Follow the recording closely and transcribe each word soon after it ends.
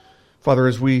Father,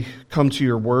 as we come to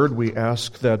your word, we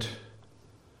ask that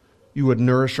you would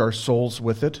nourish our souls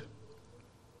with it.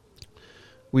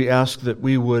 We ask that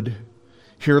we would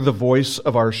hear the voice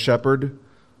of our shepherd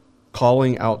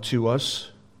calling out to us.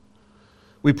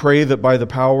 We pray that by the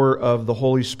power of the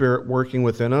Holy Spirit working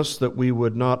within us, that we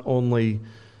would not only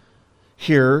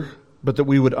hear, but that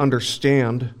we would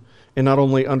understand, and not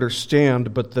only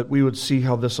understand, but that we would see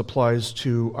how this applies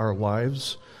to our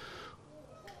lives.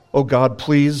 Oh God,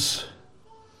 please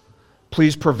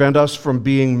prevent us from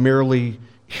being merely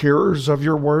hearers of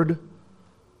your word.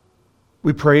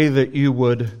 We pray that you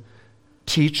would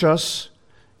teach us,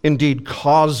 indeed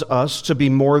cause us to be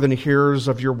more than hearers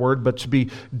of your word, but to be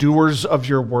doers of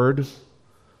your word,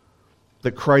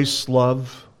 that Christ's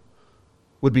love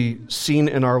would be seen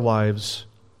in our lives,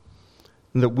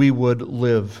 and that we would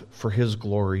live for his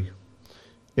glory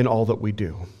in all that we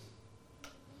do.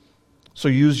 So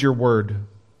use your word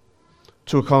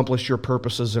to accomplish your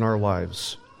purposes in our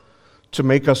lives, to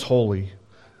make us holy,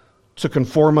 to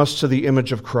conform us to the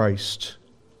image of Christ,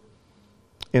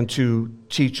 and to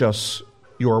teach us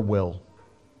your will.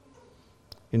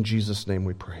 In Jesus' name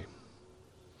we pray.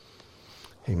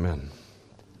 Amen.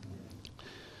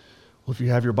 Well, if you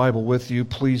have your Bible with you,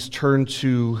 please turn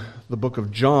to the book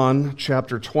of John,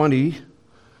 chapter 20.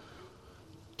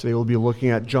 Today we'll be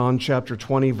looking at John chapter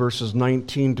 20, verses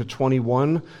 19 to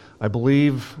 21. I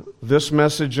believe this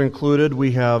message included,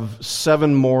 we have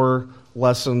 7 more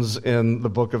lessons in the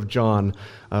book of John.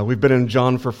 We've been in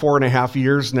John for 4.5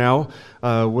 years now,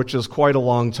 which is quite a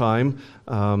long time.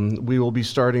 We will be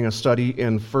starting a study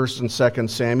in 1st and 2nd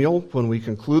Samuel when we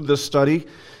conclude this study.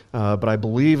 But I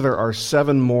believe there are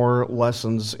 7 more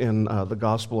lessons in the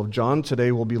Gospel of John.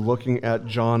 Today we'll be looking at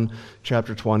John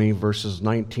chapter 20, verses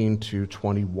 19 to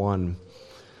 21.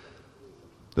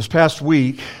 This past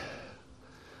week,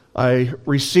 I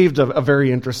received a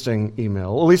very interesting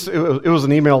email. At least it was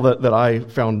an email that I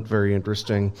found very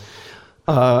interesting.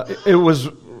 It was,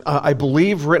 I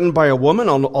believe, written by a woman,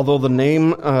 although the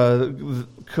name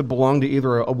could belong to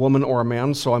either a woman or a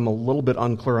man, so I'm a little bit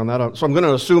unclear on that. So I'm going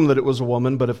to assume that it was a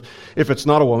woman, but if it's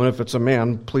not a woman, if it's a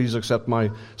man, please accept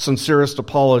my sincerest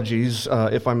apologies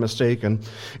if I'm mistaken.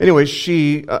 Anyway,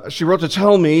 she wrote to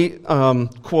tell me,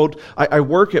 quote, I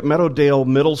work at Meadowdale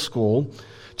Middle School.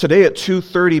 Today at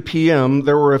 2:30 p.m.,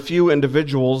 there were a few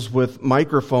individuals with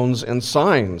microphones and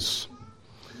signs.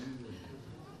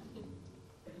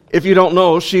 If you don't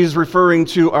know, she's referring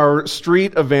to our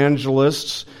street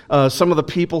evangelists, some of the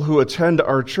people who attend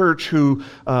our church who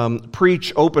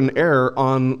preach open air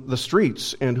on the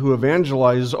streets and who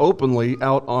evangelize openly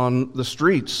out on the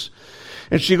streets.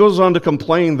 And she goes on to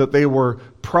complain that they were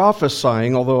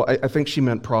prophesying, although I think she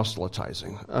meant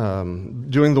proselytizing,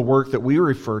 doing the work that we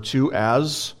refer to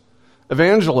as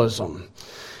evangelism.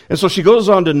 And so she goes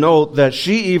on to note that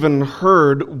she even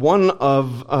heard one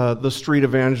of the street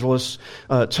evangelists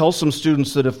tell some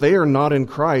students that if they are not in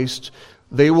Christ,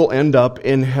 they will end up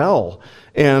in hell.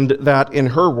 And that, in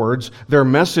her words, their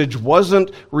message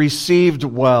wasn't received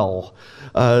well.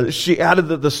 She added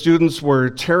that the students were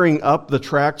tearing up the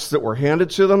tracts that were handed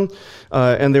to them,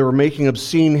 and they were making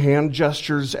obscene hand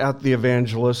gestures at the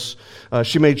evangelists.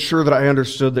 She made sure that I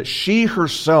understood that she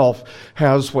herself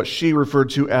has what she referred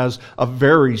to as a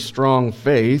very strong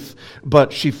faith,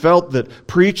 but she felt that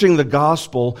preaching the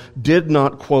gospel did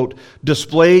not, quote,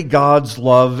 display God's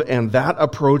love, and that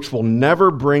approach will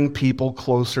never bring people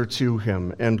closer to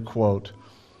him, end quote.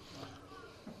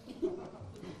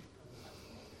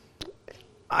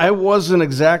 I wasn't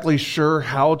exactly sure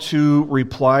how to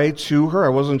reply to her. I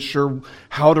wasn't sure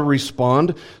how to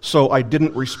respond, so I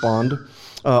didn't respond.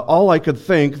 All I could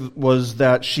think was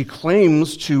that she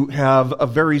claims to have a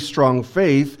very strong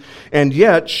faith, and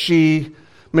yet she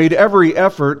made every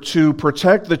effort to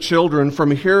protect the children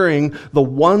from hearing the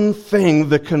one thing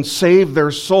that can save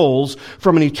their souls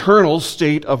from an eternal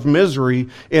state of misery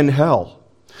in hell.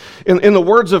 In the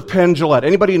words of Penn Jillette,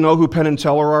 anybody know who Penn and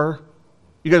Teller are?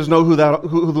 You guys know who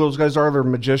those guys are? They're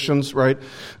magicians, right?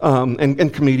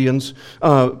 And comedians.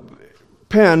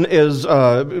 Penn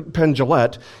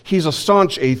Jillette. He's a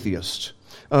staunch atheist.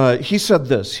 He said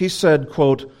this. He said,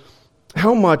 quote,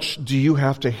 "How much do you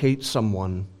have to hate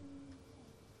someone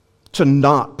to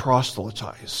not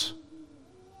proselytize?"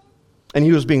 And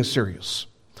he was being serious.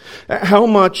 How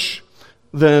much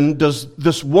then does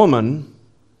this woman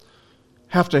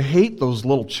have to hate those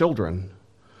little children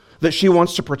that she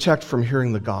wants to protect from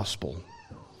hearing the gospel?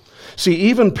 See,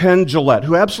 even Penn Jillette,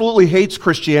 who absolutely hates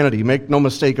Christianity, make no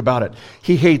mistake about it,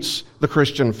 he hates the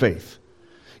Christian faith.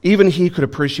 Even he could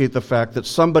appreciate the fact that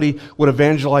somebody would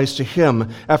evangelize to him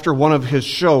after one of his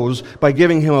shows by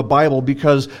giving him a Bible,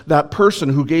 because that person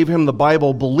who gave him the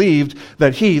Bible believed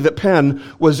that Penn,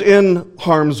 was in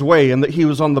harm's way and that he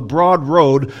was on the broad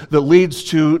road that leads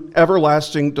to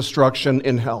everlasting destruction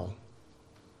in hell.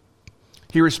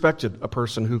 He respected a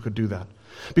person who could do that.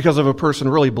 Because if a person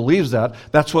really believes that,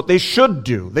 that's what they should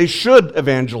do. They should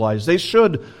evangelize. They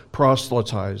should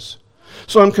proselytize.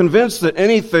 So I'm convinced that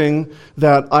anything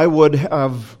that I would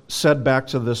have said back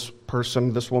to this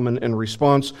person, this woman, in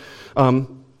response,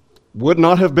 would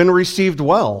not have been received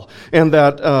well, and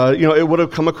that it would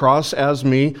have come across as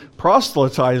me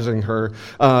proselytizing her.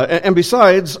 And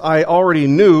besides, I already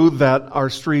knew that our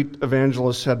street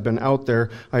evangelists had been out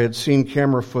there. I had seen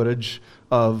camera footage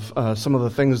of some of the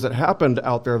things that happened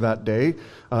out there that day.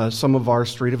 Some of our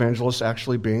street evangelists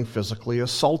actually being physically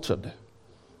assaulted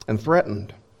and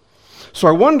threatened. So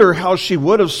I wonder how she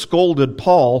would have scolded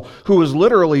Paul, who was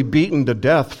literally beaten to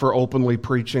death for openly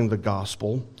preaching the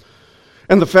gospel,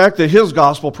 and the fact that his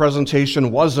gospel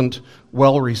presentation wasn't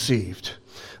well received.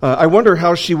 I wonder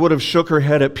how she would have shook her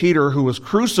head at Peter, who was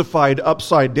crucified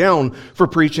upside down for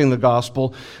preaching the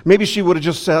gospel. Maybe she would have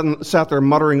just sat there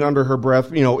muttering under her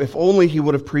breath, if only he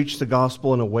would have preached the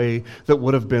gospel in a way that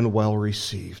would have been well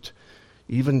received.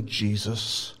 Even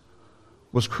Jesus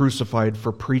was crucified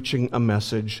for preaching a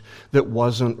message that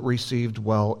wasn't received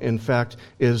well. In fact,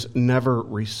 is never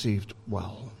received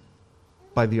well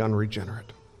by the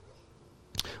unregenerate.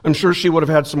 I'm sure she would have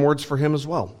had some words for him as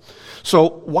well.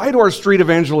 So why do our street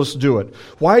evangelists do it?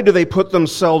 Why do they put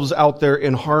themselves out there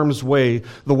in harm's way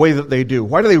the way that they do?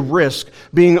 Why do they risk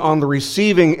being on the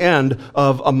receiving end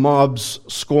of a mob's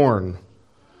scorn?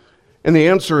 And the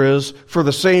answer is for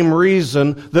the same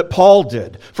reason that Paul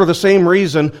did, for the same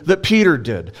reason that Peter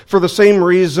did, for the same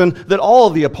reason that all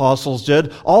of the apostles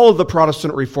did, all of the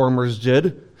Protestant reformers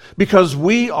did, because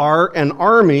we are an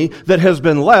army that has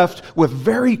been left with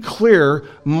very clear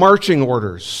marching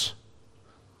orders.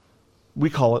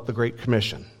 We call it the Great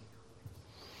Commission.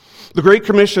 The Great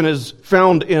Commission is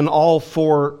found in all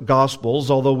four Gospels,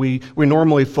 although we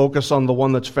normally focus on the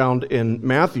one that's found in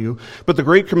Matthew. But the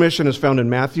Great Commission is found in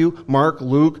Matthew, Mark,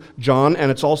 Luke, John,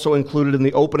 and it's also included in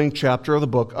the opening chapter of the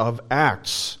book of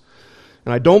Acts.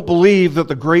 And I don't believe that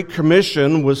the Great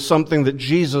Commission was something that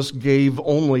Jesus gave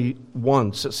only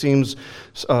once. It seems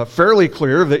fairly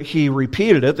clear that he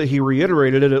repeated it, that he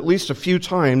reiterated it at least a few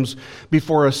times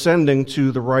before ascending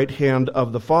to the right hand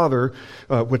of the Father,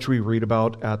 which we read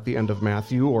about at the end of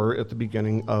Matthew or at the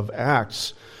beginning of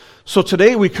Acts. So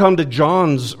today we come to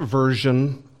John's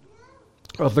version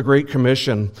of the Great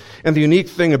Commission. And the unique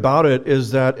thing about it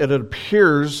is that it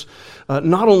appears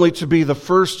not only to be the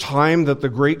first time that the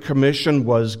Great Commission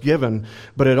was given,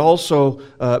 but it also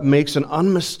makes an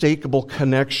unmistakable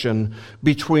connection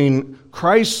between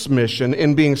Christ's mission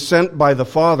in being sent by the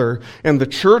Father and the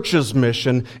church's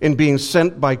mission in being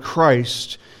sent by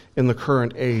Christ in the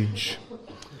current age.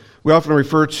 We often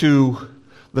refer to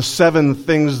the 7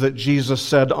 things that Jesus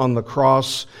said on the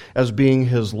cross as being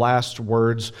his last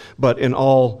words, but in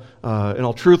all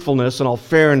truthfulness and all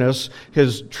fairness,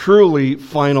 his truly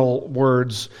final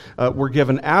words were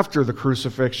given after the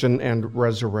crucifixion and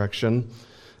resurrection.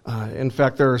 In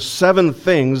fact, there are 7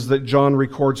 things that John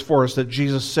records for us that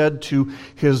Jesus said to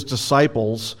his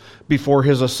disciples before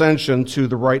his ascension to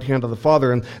the right hand of the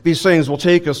Father. And these sayings will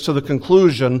take us to the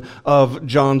conclusion of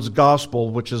John's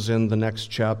gospel, which is in the next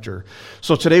chapter.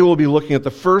 So today we'll be looking at the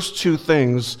first 2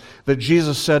 things that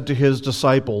Jesus said to his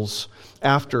disciples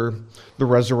after the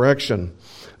resurrection.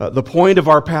 The point of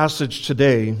our passage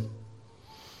today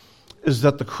is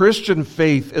that the Christian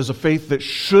faith is a faith that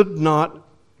should not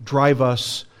drive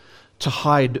us to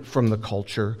hide from the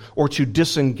culture or to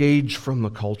disengage from the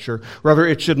culture. Rather,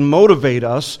 it should motivate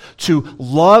us to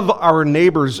love our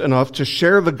neighbors enough to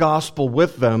share the gospel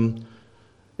with them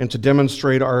and to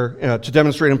demonstrate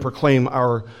and proclaim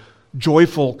our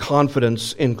joyful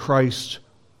confidence in Christ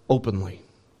openly.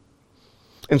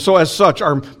 And so as such,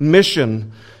 our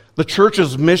mission, the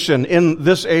church's mission in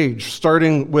this age,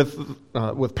 starting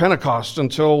with Pentecost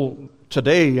until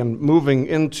today and moving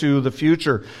into the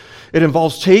future, it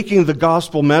involves taking the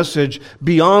gospel message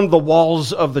beyond the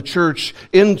walls of the church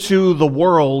into the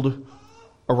world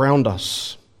around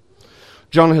us.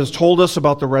 John has told us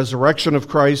about the resurrection of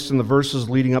Christ in the verses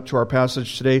leading up to our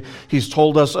passage today. He's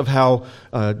told us of how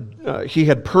John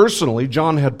had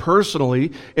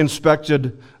personally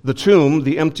inspected the tomb,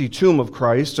 the empty tomb of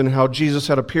Christ, and how Jesus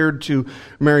had appeared to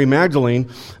Mary Magdalene.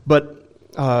 But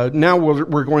Now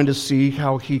we're going to see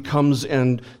how he comes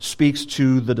and speaks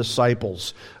to the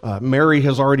disciples. Mary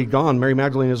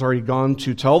Magdalene has already gone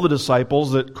to tell the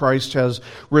disciples that Christ has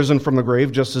risen from the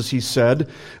grave, just as he said.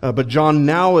 But John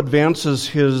now advances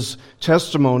his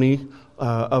testimony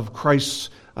of Christ's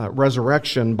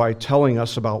resurrection by telling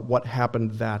us about what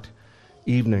happened that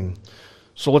evening.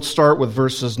 So let's start with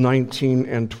verses 19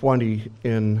 and 20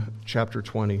 in chapter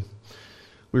 20.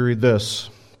 We read this.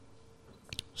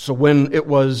 So when it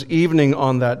was evening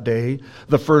on that day,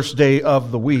 the first day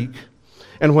of the week,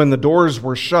 and when the doors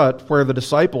were shut where the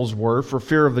disciples were for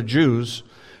fear of the Jews,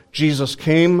 Jesus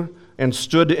came and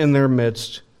stood in their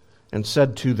midst and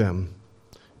said to them,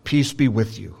 "Peace be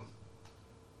with you."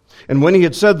 And when he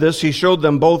had said this, he showed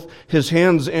them both his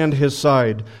hands and his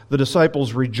side. The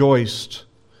disciples rejoiced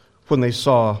when they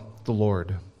saw the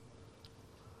Lord.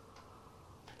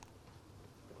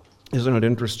 Isn't it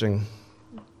interesting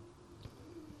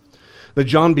that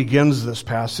John begins this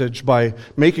passage by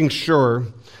making sure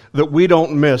that we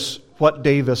don't miss what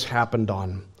day this happened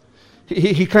on?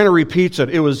 He kind of repeats it.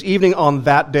 It was evening on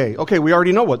that day. Okay, we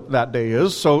already know what that day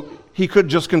is, so he could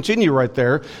just continue right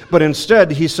there. But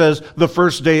instead, he says the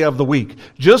first day of the week,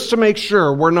 just to make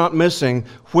sure we're not missing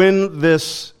when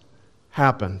this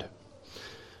happened.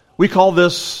 We call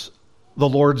this the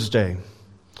Lord's Day.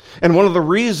 And one of the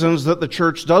reasons that the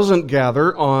church doesn't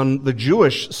gather on the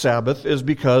Jewish Sabbath is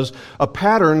because a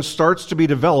pattern starts to be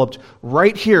developed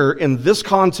right here in this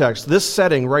context, this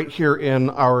setting right here in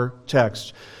our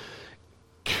text.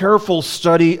 Careful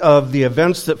study of the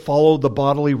events that followed the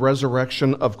bodily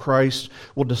resurrection of Christ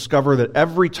will discover that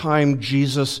every time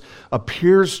Jesus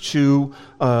appears to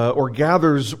or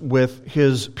gathers with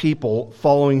his people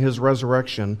following his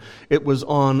resurrection, it was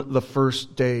on the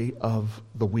first day of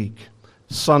the week,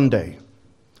 Sunday,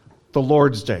 the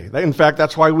Lord's Day. In fact,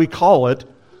 that's why we call it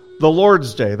the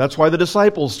Lord's Day. That's why the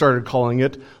disciples started calling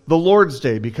it the Lord's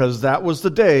Day, because that was the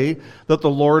day that the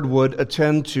Lord would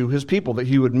attend to his people, that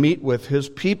he would meet with his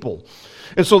people.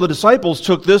 And so the disciples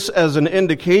took this as an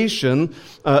indication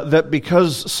that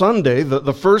because Sunday,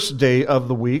 the first day of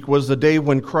the week, was the day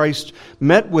when Christ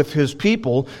met with his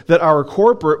people, that our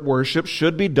corporate worship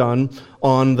should be done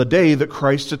on the day that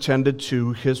Christ attended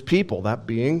to his people, that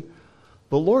being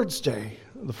the Lord's Day,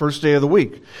 the first day of the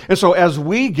week. And so as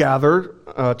we gather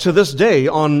to this day,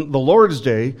 on the Lord's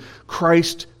Day,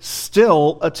 Christ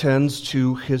still attends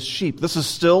to his sheep. This is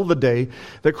still the day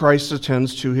that Christ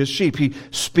attends to his sheep. He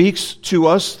speaks to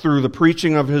us through the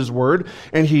preaching of his word,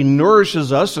 and he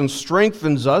nourishes us and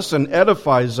strengthens us and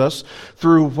edifies us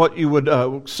through what you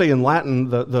would say in Latin,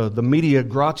 the media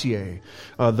gratiae,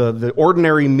 the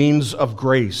ordinary means of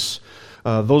grace.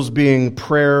 Those being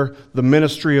prayer, the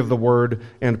ministry of the word,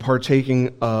 and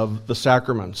partaking of the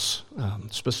sacraments,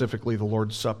 specifically the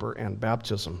Lord's Supper and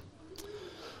baptism.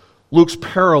 Luke's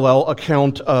parallel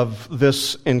account of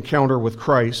this encounter with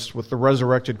Christ, with the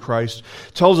resurrected Christ,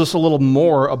 tells us a little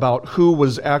more about who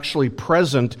was actually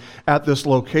present at this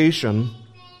location.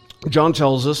 John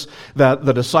tells us that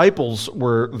the disciples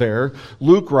were there.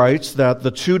 Luke writes that the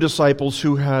two disciples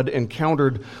who had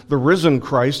encountered the risen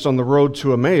Christ on the road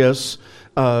to Emmaus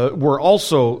were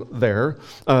also there.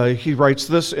 He writes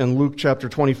this in Luke chapter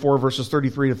 24, verses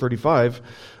 33 to 35,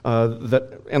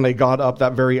 and they got up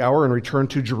that very hour and returned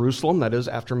to Jerusalem, that is,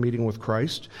 after meeting with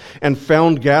Christ, and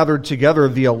found gathered together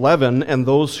the 11 and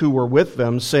those who were with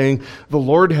them, saying, "The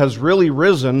Lord has really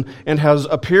risen and has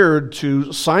appeared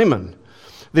to Simon."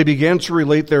 They began to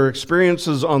relate their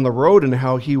experiences on the road and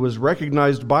how he was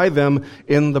recognized by them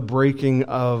in the breaking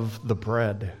of the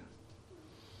bread.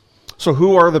 So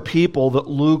who are the people that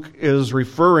Luke is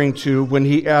referring to when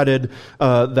he added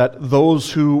that those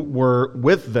who were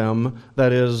with them,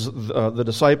 that is, the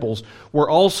disciples, were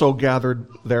also gathered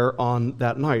there on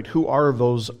that night? Who are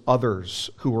those others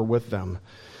who were with them?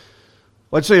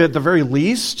 Let's say at the very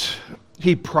least,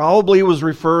 he probably was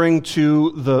referring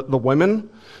to the women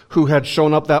who had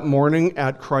shown up that morning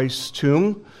at Christ's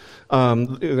tomb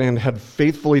and had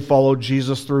faithfully followed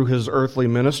Jesus through his earthly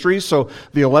ministry. So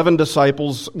the 11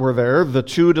 disciples were there. The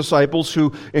 2 disciples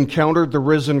who encountered the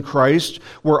risen Christ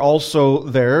were also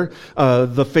there.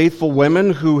 The faithful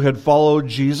women who had followed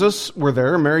Jesus were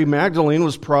there. Mary Magdalene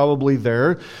was probably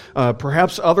there.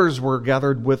 Perhaps others were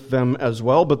gathered with them as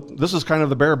well, but this is kind of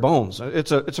the bare bones.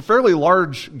 It's a fairly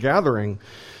large gathering.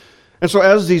 And so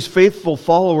as these faithful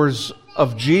followers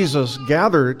of Jesus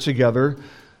gather together,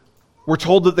 we're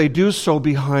told that they do so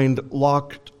behind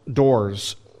locked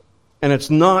doors. And it's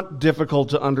not difficult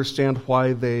to understand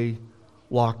why they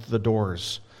locked the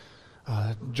doors.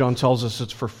 John tells us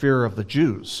it's for fear of the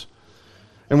Jews.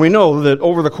 And we know that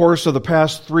over the course of the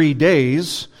past 3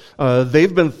 days,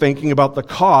 they've been thinking about the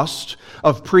cost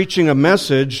of preaching a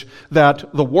message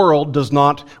that the world does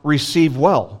not receive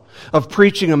well, of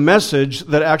preaching a message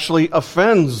that actually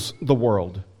offends the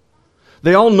world.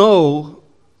 They all know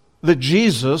that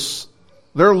Jesus,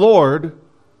 their Lord,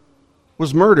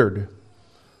 was murdered.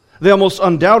 They almost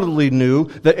undoubtedly knew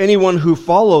that anyone who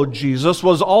followed Jesus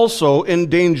was also in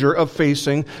danger of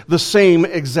facing the same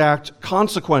exact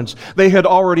consequence. They had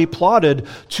already plotted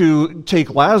to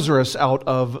take Lazarus out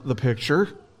of the picture.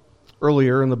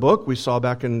 Earlier in the book, we saw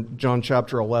back in John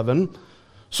chapter 11.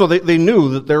 So they knew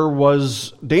that there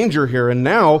was danger here. And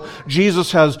now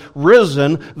Jesus has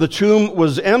risen, the tomb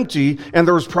was empty, and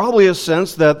there was probably a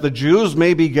sense that the Jews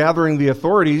may be gathering the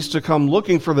authorities to come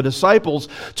looking for the disciples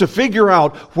to figure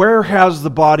out where has the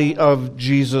body of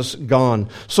Jesus gone.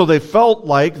 So they felt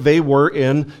like they were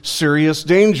in serious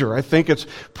danger. I think it's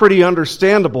pretty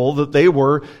understandable that they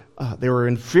were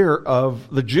in fear of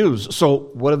the Jews. So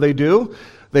what did they do?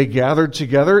 They gathered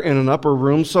together in an upper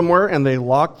room somewhere and they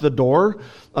locked the door,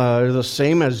 the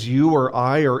same as you or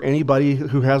I or anybody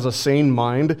who has a sane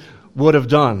mind would have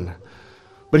done.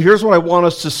 But here's what I want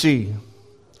us to see.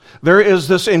 There is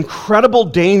this incredible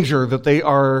danger that they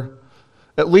are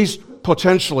at least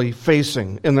potentially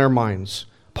facing in their minds,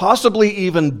 possibly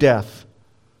even death.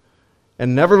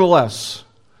 And nevertheless,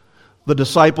 the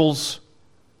disciples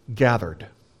gathered.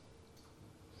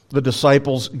 The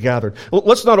disciples gathered. Well,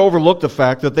 let's not overlook the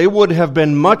fact that they would have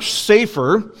been much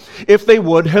safer if they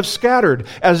would have scattered,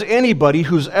 as anybody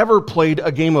who's ever played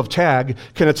a game of tag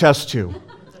can attest to.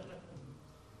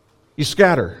 You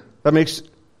scatter. That makes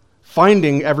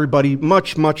finding everybody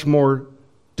much, much more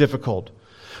difficult.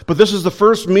 But this is the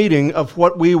first meeting of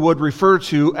what we would refer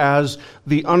to as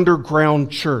the underground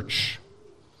church.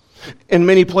 In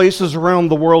many places around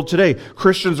the world today,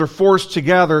 Christians are forced to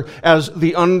gather as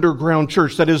the underground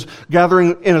church, that is,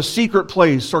 gathering in a secret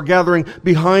place or gathering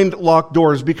behind locked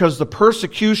doors, because the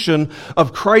persecution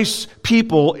of Christ's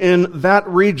people in that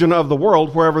region of the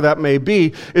world, wherever that may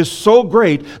be, is so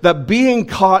great that being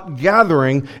caught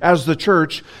gathering as the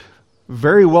church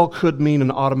very well could mean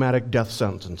an automatic death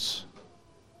sentence.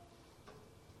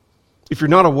 If you're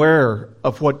not aware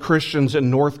of what Christians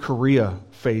in North Korea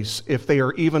face if they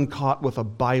are even caught with a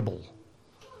Bible,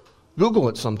 Google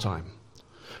it sometime.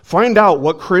 Find out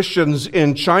what Christians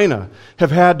in China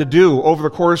have had to do over the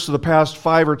course of the past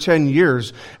 5 or 10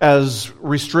 years as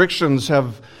restrictions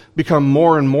have become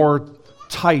more and more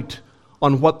tight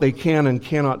on what they can and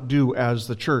cannot do as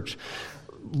the church.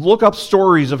 Look up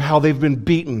stories of how they've been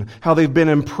beaten, how they've been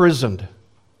imprisoned.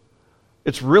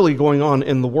 It's really going on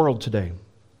in the world today.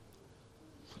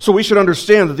 So we should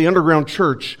understand that the underground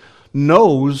church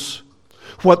knows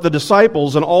what the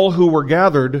disciples and all who were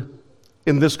gathered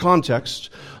in this context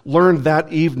learned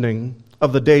that evening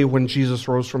of the day when Jesus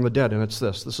rose from the dead. And it's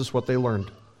this. This is what they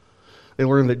learned. They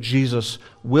learned that Jesus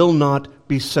will not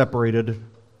be separated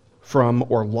from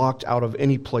or locked out of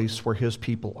any place where his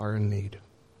people are in need.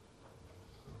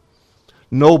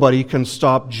 Nobody can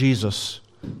stop Jesus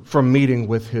from meeting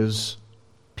with his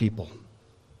people.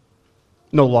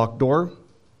 No locked door.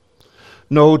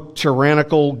 No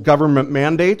tyrannical government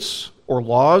mandates or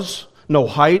laws, no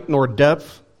height nor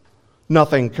depth.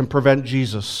 Nothing can prevent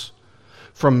Jesus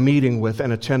from meeting with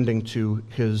and attending to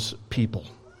his people.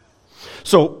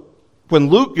 So, when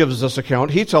Luke gives this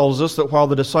account, he tells us that while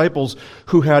the disciples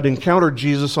who had encountered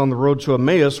Jesus on the road to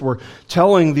Emmaus were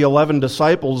telling the 11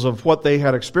 disciples of what they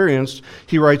had experienced,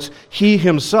 he writes, he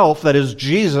himself, that is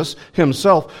Jesus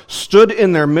himself, stood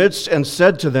in their midst and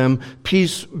said to them,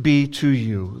 "Peace be to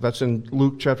you." That's in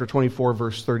Luke chapter 24,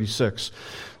 verse 36.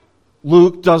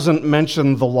 Luke doesn't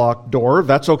mention the locked door.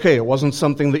 That's okay. It wasn't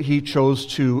something that he chose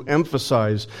to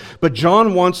emphasize. But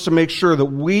John wants to make sure that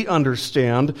we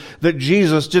understand that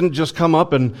Jesus didn't just come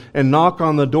up and knock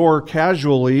on the door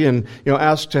casually and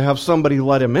ask to have somebody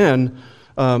let him in.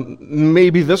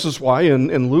 Maybe this is why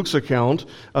in Luke's account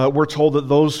we're told that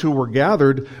those who were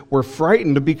gathered were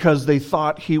frightened because they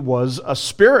thought he was a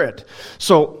spirit.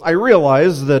 So I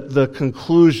realize that the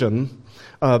conclusion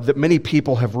that many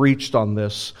people have reached on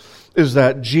this is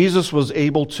that Jesus was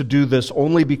able to do this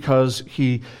only because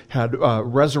he had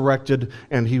resurrected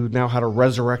and he now had a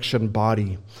resurrection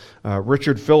body.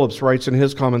 Richard Phillips writes in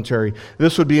his commentary,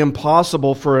 "This would be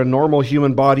impossible for a normal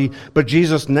human body, but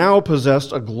Jesus now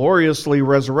possessed a gloriously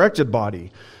resurrected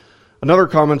body." Another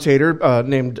commentator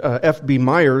named F.B.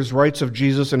 Myers writes of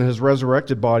Jesus and his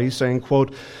resurrected body, saying,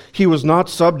 quote, "He was not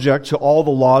subject to all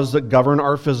the laws that govern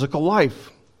our physical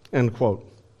life," end quote.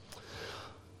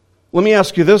 Let me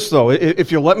ask you this, though,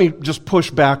 if you'll let me just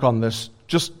push back on this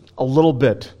just a little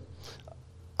bit.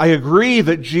 I agree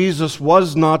that Jesus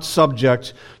was not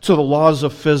subject to the laws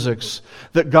of physics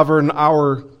that govern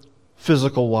our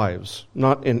physical lives,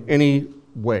 not in any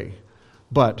way.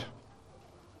 But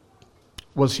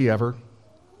was he ever?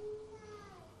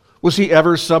 Was he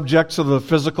ever subject to the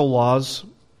physical laws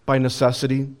by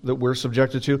necessity that we're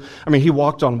subjected to? I mean, he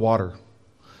walked on water.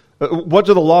 What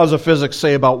do the laws of physics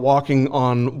say about walking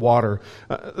on water?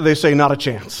 They say not a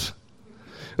chance.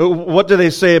 What do they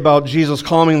say about Jesus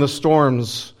calming the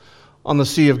storms on the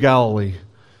Sea of Galilee?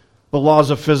 The laws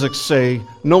of physics say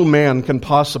no man can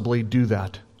possibly do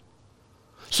that.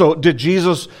 So did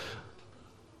Jesus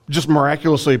just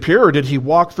miraculously appear, or did he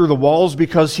walk through the walls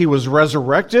because he was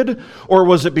resurrected? Or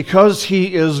was it because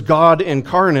he is God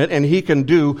incarnate and he can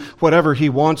do whatever he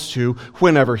wants to,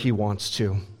 whenever he wants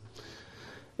to?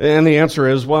 And the answer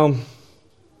is, well,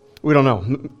 we don't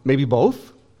know. Maybe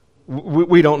both?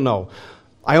 We don't know.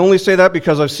 I only say that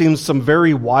because I've seen some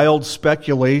very wild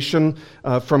speculation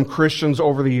from Christians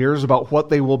over the years about what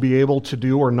they will be able to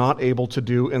do or not able to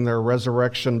do in their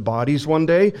resurrection bodies one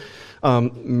day.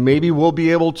 Maybe we'll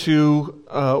be able to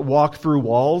walk through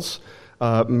walls.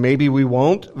 Maybe we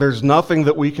won't. There's nothing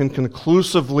that we can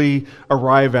conclusively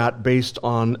arrive at based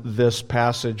on this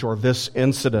passage or this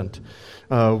incident.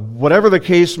 Whatever the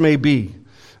case may be,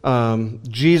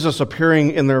 Jesus appearing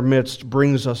in their midst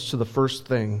brings us to the first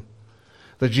thing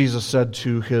that Jesus said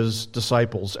to his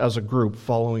disciples as a group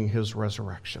following his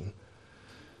resurrection.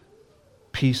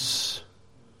 Peace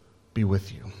be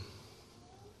with you.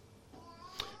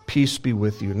 Peace be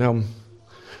with you. Now,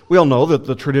 we all know that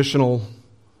the traditional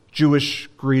Jewish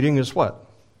greeting is what?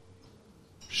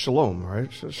 Shalom,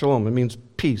 right? Shalom, it means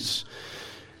peace.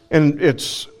 And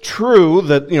it's true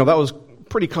that, that was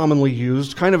pretty commonly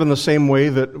used, kind of in the same way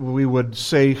that we would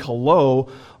say hello,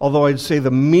 although I'd say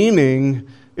the meaning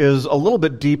is a little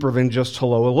bit deeper than just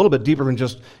hello, a little bit deeper than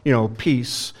just,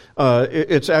 peace.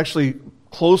 It's actually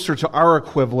closer to our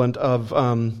equivalent of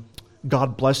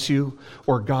God bless you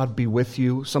or God be with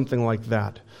you, something like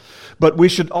that. But we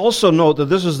should also note that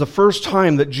this is the first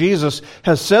time that Jesus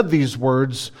has said these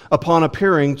words upon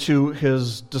appearing to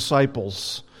his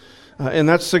disciples. And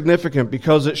that's significant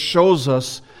because it shows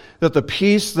us that the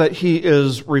peace that he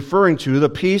is referring to, the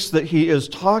peace that he is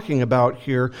talking about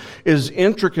here, is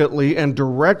intricately and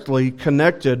directly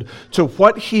connected to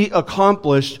what he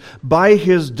accomplished by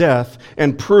his death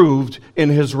and proved in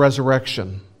his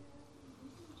resurrection.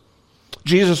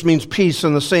 Jesus means peace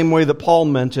in the same way that Paul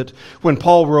meant it when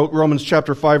Paul wrote Romans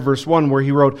chapter 5, verse 1, where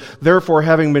he wrote, "Therefore,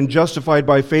 having been justified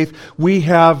by faith, we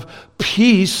have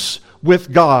peace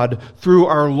with God through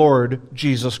our Lord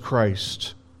Jesus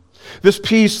Christ." This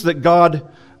peace with God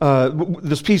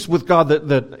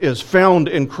that is found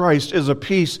in Christ is a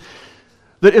peace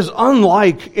that is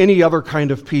unlike any other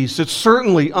kind of peace. It's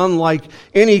certainly unlike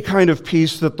any kind of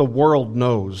peace that the world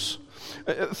knows.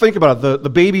 Think about it. The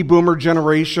baby boomer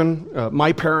generation,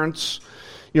 my parents,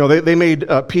 they made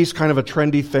peace kind of a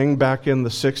trendy thing back in the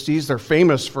 60s. They're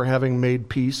famous for having made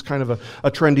peace kind of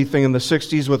a trendy thing in the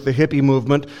 60s with the hippie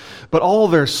movement. But all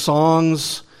of their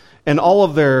songs and all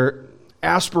of their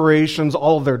aspirations,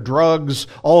 all of their drugs,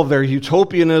 all of their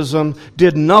utopianism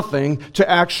did nothing to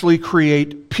actually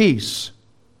create peace.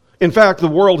 In fact, the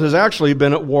world has actually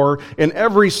been at war in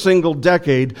every single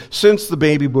decade since the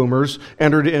baby boomers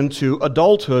entered into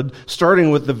adulthood,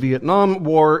 starting with the Vietnam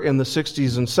War in the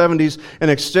 60s and 70s and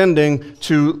extending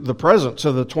to the present,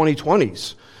 to the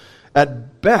 2020s.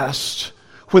 At best,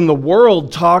 when the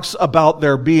world talks about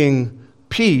there being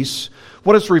peace,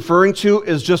 what it's referring to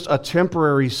is just a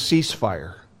temporary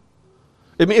ceasefire.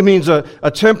 It means a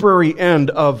temporary end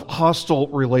of hostile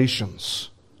relations.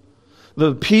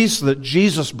 The peace that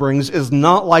Jesus brings is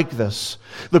not like this.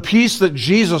 The peace that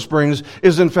Jesus brings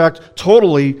is, in fact,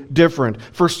 totally different.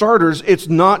 For starters, it's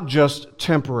not just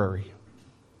temporary.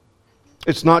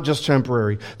 It's not just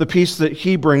temporary. The peace that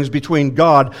he brings between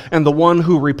God and the one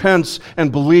who repents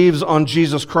and believes on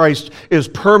Jesus Christ is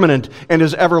permanent and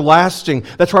is everlasting.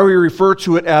 That's why we refer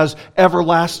to it as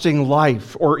everlasting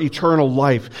life or eternal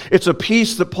life. It's a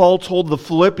peace that Paul told the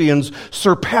Philippians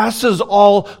surpasses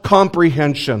all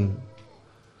comprehension.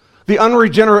 The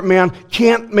unregenerate man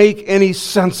can't make any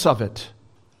sense of it.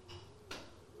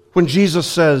 When Jesus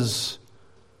says,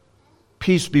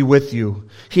 "Peace be with you,"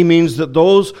 he means that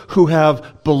those who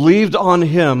have believed on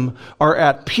him are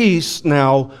at peace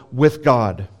now with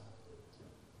God.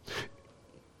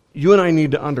 You and I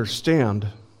need to understand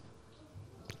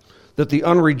that the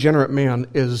unregenerate man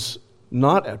is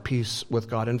not at peace with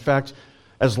God. In fact,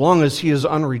 as long as he is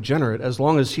unregenerate, as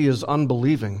long as he is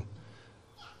unbelieving,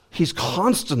 he's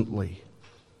constantly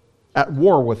at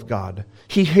war with God.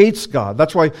 He hates God.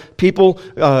 That's why people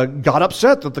got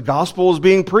upset that the gospel was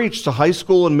being preached to high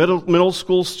school and middle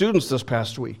school students this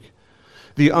past week.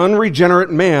 The unregenerate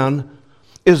man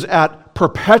is at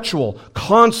perpetual,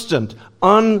 constant,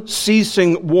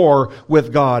 unceasing war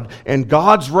with God, and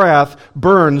God's wrath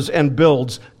burns and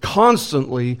builds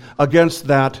constantly against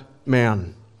that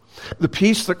man. The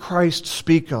peace that Christ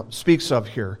speaks of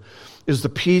here is the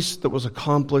peace that was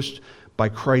accomplished by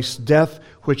Christ's death,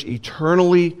 which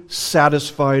eternally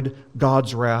satisfied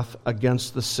God's wrath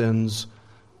against the sins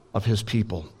of his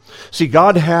people. See,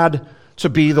 God had to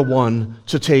be the one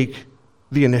to take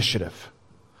the initiative,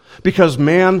 because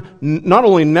man not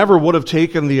only never would have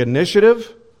taken the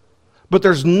initiative, but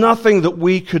there's nothing that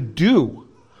we could do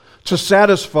to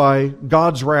satisfy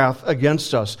God's wrath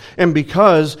against us. And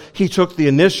because he took the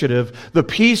initiative, the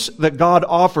peace that God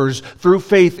offers through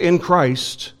faith in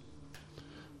Christ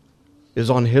is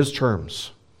on his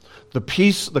terms. The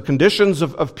peace, the conditions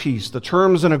of peace, the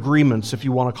terms and agreements, if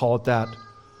you want to call it that,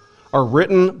 are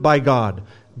written by God.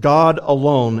 God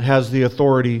alone has the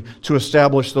authority to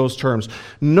establish those terms.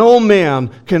 No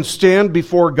man can stand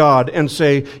before God and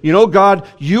say, you know, God,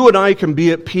 you and I can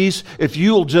be at peace if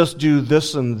you'll just do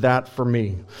this and that for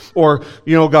me. Or,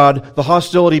 you know, God, the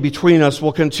hostility between us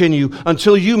will continue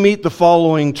until you meet the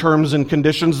following terms and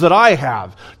conditions that I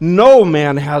have. No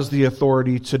man has the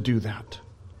authority to do that.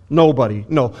 Nobody.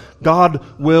 No.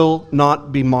 God will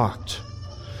not be mocked.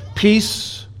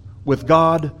 Peace with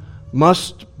God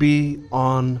must be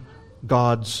on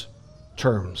God's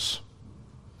terms.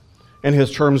 And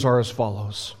his terms are as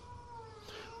follows.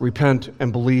 Repent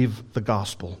and believe the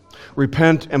gospel.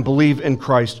 Repent and believe in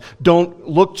Christ. Don't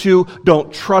look to,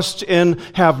 don't trust in,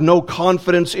 have no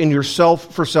confidence in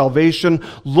yourself for salvation.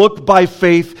 Look by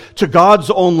faith to God's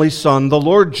only Son, the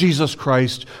Lord Jesus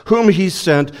Christ, whom he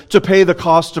sent to pay the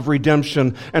cost of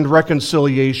redemption and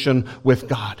reconciliation with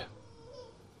God.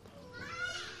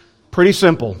 Pretty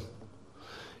simple.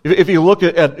 If you look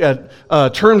at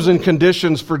terms and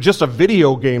conditions for just a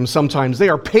video game, sometimes they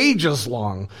are pages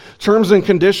long. Terms and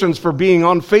conditions for being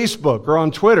on Facebook or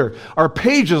on Twitter are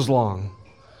pages long.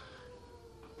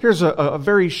 Here's a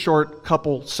very short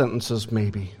couple sentences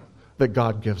maybe that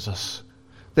God gives us.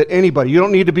 That anybody, you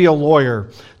don't need to be a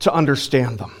lawyer to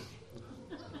understand them.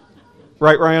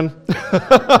 Right, Ryan?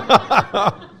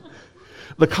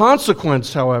 The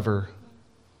consequence, however,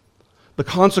 the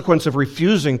consequence of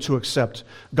refusing to accept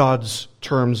God's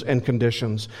terms and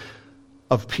conditions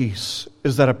of peace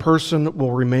is that a person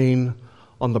will remain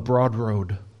on the broad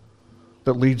road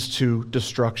that leads to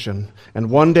destruction. And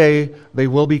one day they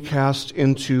will be cast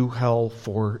into hell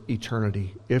for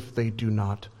eternity if they do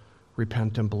not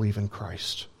repent and believe in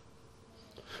Christ.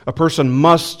 A person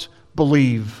must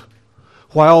believe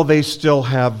while they still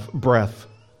have breath.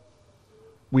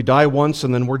 We die once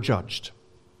and then we're judged.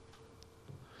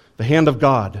 The hand of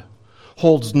God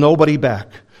holds nobody back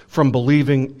from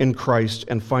believing in Christ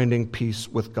and finding peace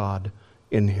with God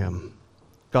in him.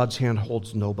 God's hand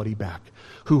holds nobody back.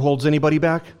 Who holds anybody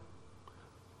back?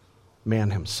 Man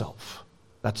himself.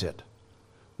 That's it.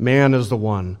 Man is the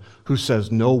one who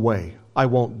says, no way, I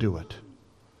won't do it.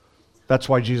 That's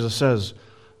why Jesus says,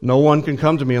 no one can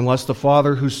come to me unless the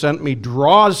Father who sent me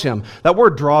draws him. That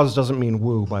word draws doesn't mean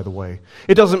woo, by the way.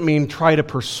 It doesn't mean try to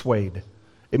persuade.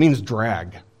 It means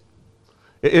drag.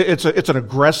 It's an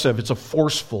aggressive, it's a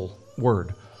forceful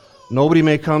word. Nobody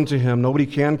may come to him, nobody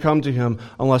can come to him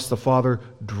unless the Father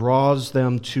draws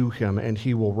them to him, and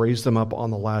he will raise them up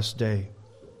on the last day.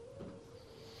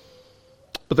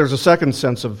 But there's a second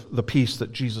sense of the peace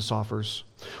that Jesus offers.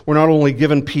 We're not only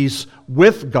given peace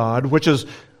with God, which is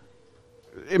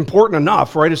important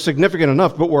enough, right? It's significant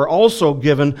enough, but we're also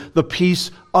given the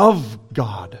peace of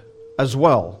God as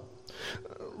well.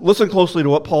 Listen closely to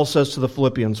what Paul says to the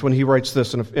Philippians when he writes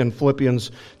this in Philippians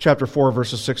chapter 4,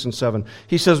 verses 6 and 7.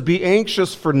 He says, be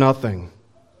anxious for nothing,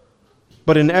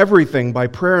 but in everything, by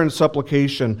prayer and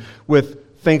supplication,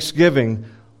 with thanksgiving,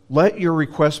 let your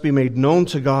requests be made known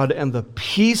to God, and the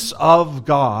peace of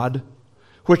God,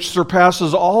 which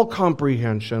surpasses all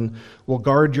comprehension, will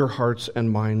guard your hearts and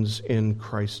minds in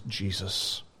Christ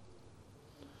Jesus.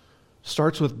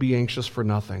 Starts with be anxious for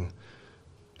nothing.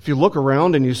 If you look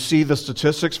around and you see the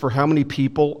statistics for how many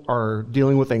people are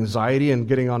dealing with anxiety and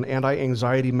getting on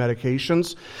anti-anxiety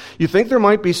medications, you think there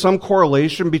might be some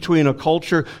correlation between a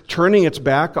culture turning its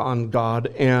back on God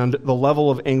and the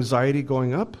level of anxiety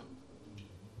going up?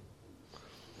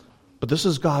 But this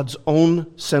is God's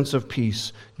own sense of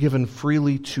peace given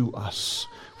freely to us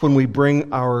when we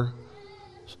bring our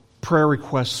prayer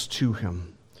requests to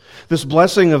him. This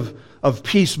blessing of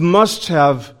peace must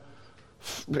have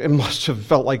It must have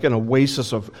felt like an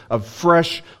oasis of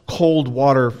fresh, cold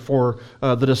water for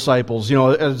the disciples.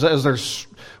 As they're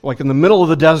like in the middle of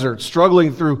the desert,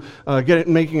 struggling through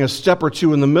making a step or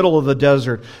two in the middle of the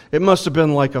desert. It must have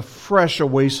been like a fresh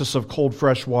oasis of cold,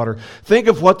 fresh water. Think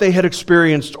of what they had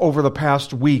experienced over the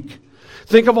past week.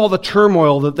 Think of all the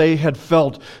turmoil that they had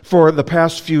felt for the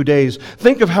past few days.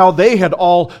 Think of how they had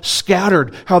all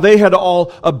scattered, how they had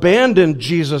all abandoned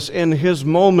Jesus in his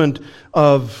moment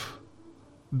of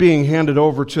being handed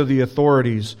over to the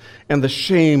authorities, and the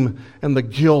shame and the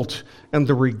guilt and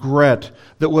the regret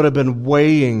that would have been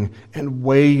weighing and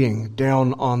weighing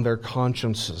down on their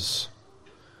consciences.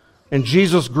 And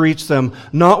Jesus greets them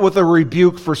not with a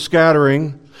rebuke for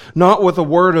scattering, not with a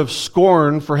word of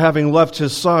scorn for having left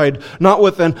his side, not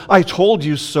with an "I told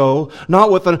you so,"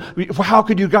 not with an "How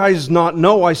could you guys not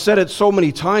know? I said it so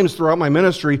many times throughout my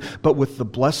ministry," but with the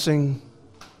blessing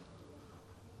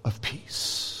of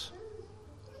peace.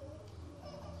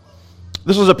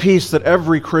 This is a peace that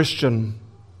every Christian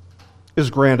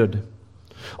is granted.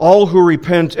 All who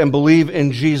repent and believe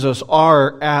in Jesus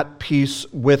are at peace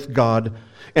with God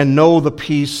and know the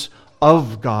peace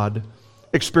of God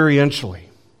experientially.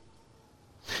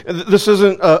 This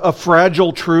isn't a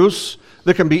fragile truce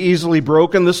that can be easily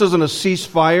broken. This isn't a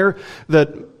ceasefire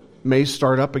that may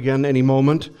start up again any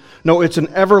moment. No, it's an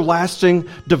everlasting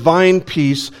divine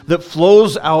peace that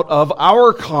flows out of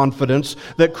our confidence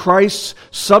that Christ's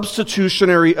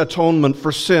substitutionary atonement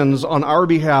for sins on our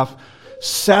behalf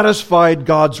satisfied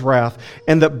God's wrath,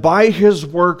 and that by his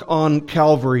work on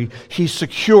Calvary, he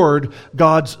secured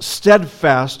God's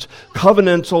steadfast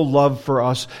covenantal love for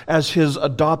us as his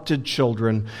adopted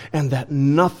children, and that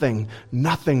nothing,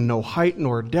 no height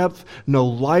nor depth, no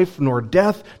life nor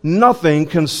death, nothing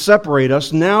can separate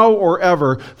us now or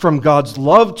ever from God's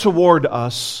love toward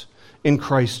us in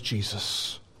Christ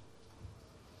Jesus.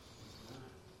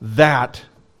 That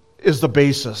is the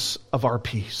basis of our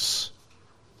peace.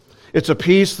 It's a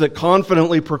peace that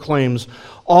confidently proclaims,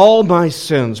 all my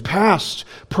sins, past,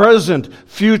 present,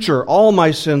 future, all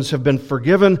my sins have been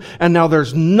forgiven, and now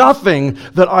there's nothing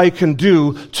that I can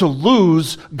do to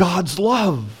lose God's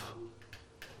love.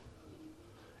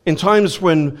 In times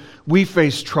when we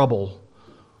face trouble,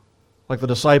 like the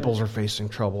disciples are facing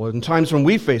trouble, in times when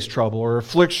we face trouble or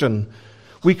affliction,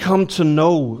 we come to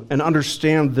know and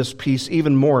understand this peace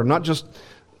even more, not just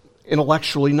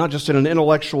intellectually, not just in an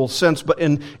intellectual sense, but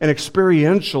in an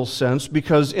experiential sense,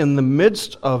 because in the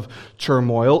midst of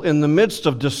turmoil, in the midst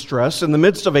of distress, in the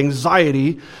midst of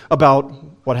anxiety about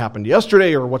what happened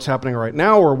yesterday or what's happening right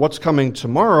now or what's coming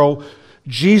tomorrow,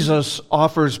 Jesus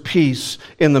offers peace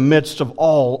in the midst of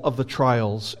all of the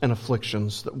trials and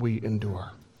afflictions that we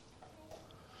endure.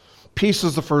 Peace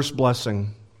is the first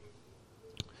blessing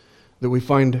that we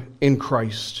find in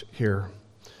Christ here.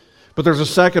 But there's a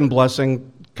second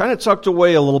blessing kind of tucked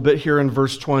away a little bit here in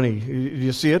verse 20. Do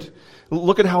you see it?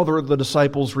 Look at how the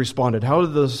disciples responded. How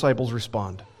did the disciples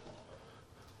respond?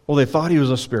 Well, they thought he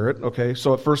was a spirit, okay?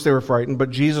 So at first they were frightened, but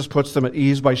Jesus puts them at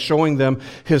ease by showing them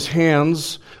his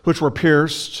hands, which were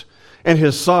pierced, and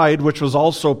his side, which was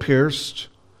also pierced.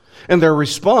 And their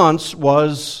response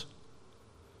was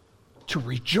to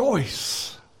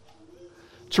rejoice.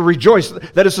 To rejoice.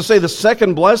 That is to say, the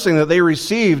second blessing that they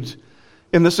received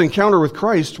in this encounter with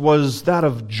Christ was that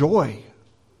of joy.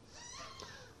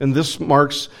 And this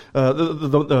marks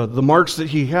the marks that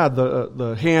he had,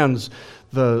 the hands,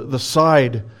 the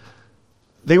side,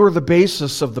 they were the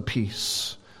basis of the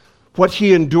peace. What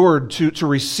he endured to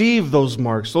receive those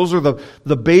marks, those are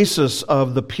the basis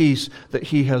of the peace that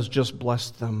he has just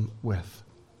blessed them with.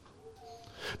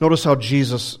 Notice how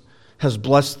Jesus has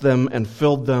blessed them and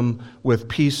filled them with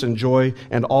peace and joy,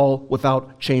 and all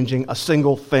without changing a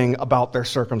single thing about their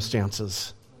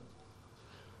circumstances.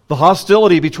 The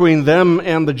hostility between them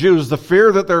and the Jews, the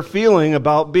fear that they're feeling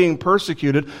about being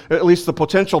persecuted, at least the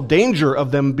potential danger of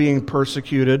them being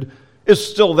persecuted, is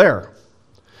still there.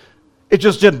 It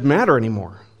just didn't matter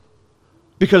anymore.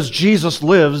 Because Jesus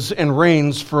lives and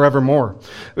reigns forevermore.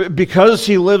 Because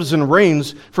he lives and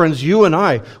reigns, friends, you and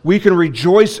I, we can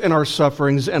rejoice in our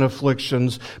sufferings and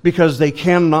afflictions because they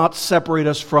cannot separate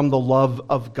us from the love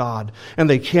of God. And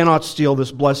they cannot steal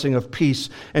this blessing of peace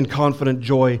and confident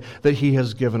joy that he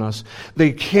has given us.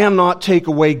 They cannot take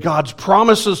away God's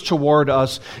promises toward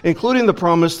us, including the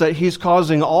promise that he's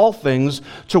causing all things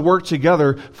to work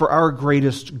together for our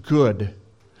greatest good.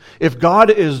 If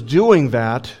God is doing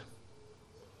that,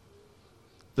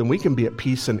 then we can be at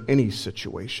peace in any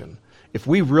situation if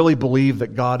we really believe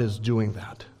that God is doing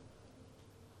that.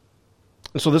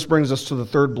 And so this brings us to the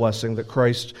third blessing that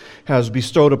Christ has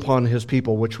bestowed upon his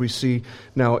people, which we see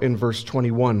now in verse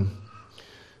 21.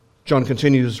 John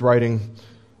continues writing,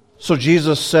 "So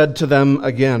Jesus said to them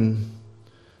again,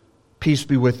 'Peace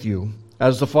be with you.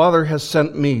 As the Father has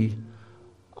sent me,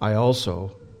 I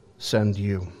also send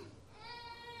you.'"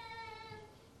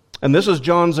 And this is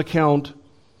John's account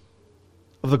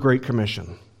of the Great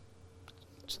Commission.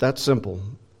 It's that simple.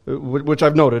 Which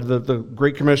I've noted, the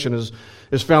Great Commission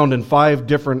is found in 5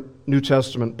 different New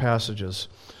Testament passages.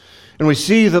 And we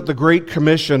see that the Great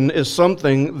Commission is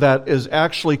something that is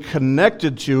actually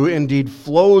connected to, indeed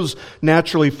flows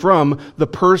naturally from, the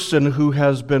person who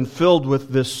has been filled with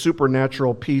this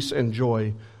supernatural peace and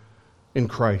joy in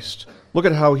Christ. Look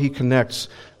at how he connects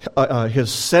his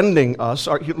sending us.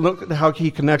 Look at how he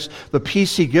connects the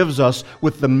peace he gives us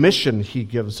with the mission he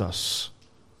gives us.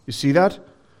 You see that?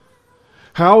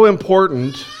 How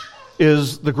important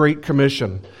is the Great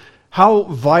Commission? How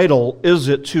vital is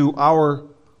it to our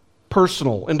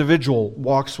personal, individual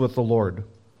walks with the Lord?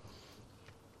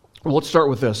 Well, let's start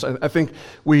with this. I think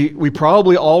we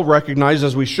probably all recognize,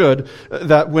 as we should,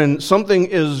 that when something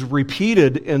is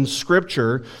repeated in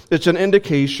Scripture, it's an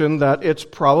indication that it's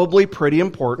probably pretty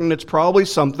important. It's probably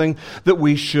something that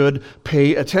we should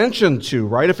pay attention to,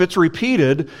 right? If it's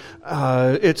repeated,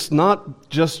 it's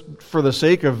not just for the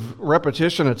sake of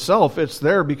repetition itself. It's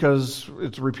there because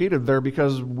it's repeated there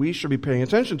because we should be paying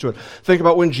attention to it. Think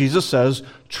about when Jesus says,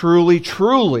 "Truly,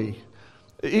 truly."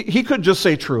 He could just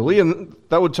say truly, and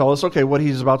that would tell us, okay, what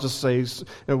he's about to say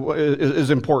is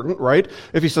important, right?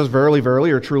 If he says verily, verily,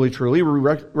 or truly, truly,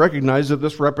 we recognize that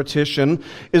this repetition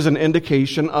is an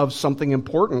indication of something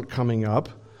important coming up.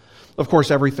 Of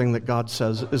course, everything that God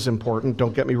says is important,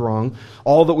 don't get me wrong.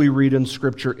 All that we read in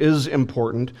Scripture is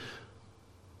important.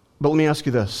 But let me ask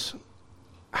you this.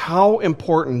 How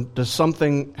important does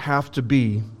something have to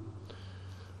be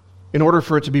in order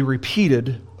for it to be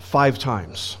repeated 5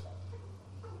 times?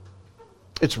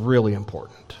 It's really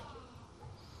important.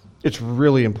 It's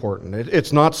really important.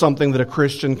 It's not something that a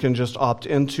Christian can just opt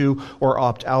into or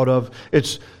opt out of.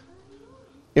 It's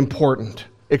important,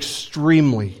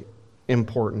 extremely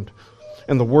important.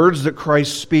 And the words that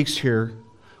Christ speaks here,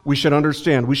 we should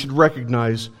understand, we should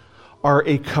recognize, are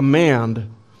a command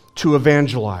to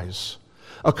evangelize,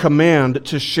 a command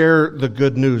to share the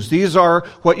good news. These are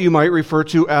what you might refer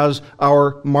to as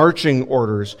our marching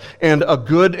orders. And a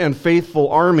good and faithful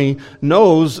army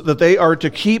knows that they are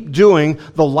to keep doing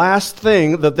the last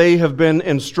thing that they have been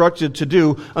instructed to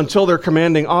do until their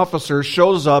commanding officer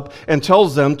shows up and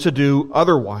tells them to do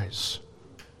otherwise.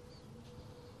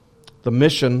 The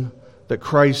mission that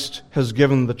Christ has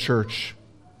given the church,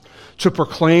 to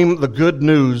proclaim the good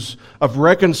news of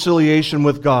reconciliation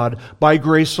with God by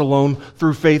grace alone,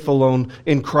 through faith alone,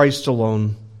 in Christ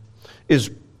alone,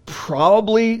 is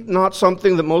probably not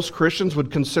something that most Christians would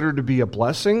consider to be a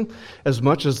blessing, as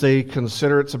much as they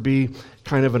consider it to be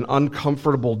kind of an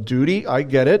uncomfortable duty. I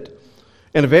get it.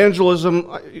 And evangelism,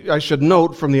 I should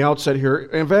note from the outset here,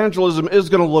 evangelism is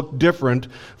going to look different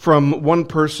from one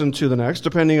person to the next,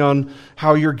 depending on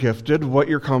how you're gifted, what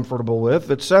you're comfortable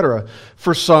with, etc.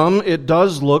 For some, it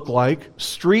does look like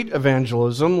street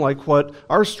evangelism, like what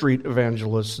our street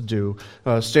evangelists do,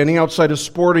 standing outside of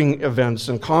sporting events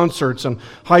and concerts and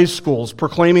high schools,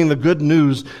 proclaiming the good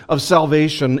news of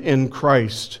salvation in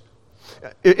Christ.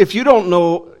 If you don't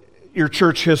know your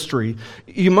church history,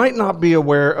 you might not be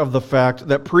aware of the fact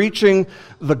that preaching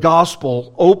the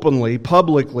gospel openly,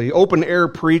 publicly, open-air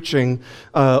preaching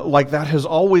like that has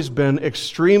always been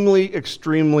extremely,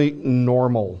 extremely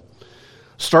normal.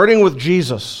 Starting with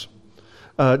Jesus.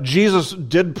 Jesus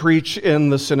did preach in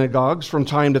the synagogues from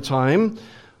time to time,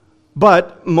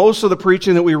 but most of the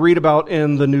preaching that we read about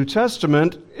in the New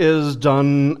Testament is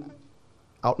done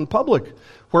out in public.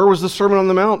 Where was the Sermon on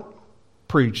the Mount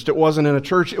preached? It wasn't in a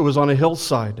church, it was on a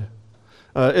hillside.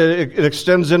 It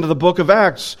extends into the book of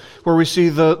Acts, where we see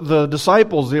the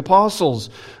disciples, the apostles,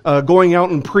 going out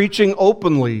and preaching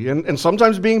openly, and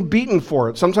sometimes being beaten for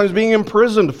it, sometimes being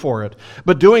imprisoned for it,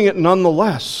 but doing it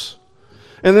nonetheless.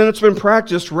 And then it's been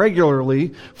practiced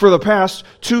regularly for the past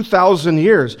 2,000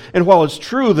 years. And while it's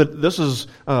true that this is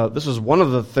one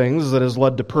of the things that has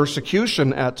led to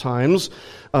persecution at times,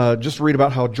 just read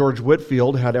about how George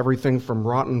Whitefield had everything from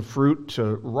rotten fruit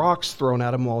to rocks thrown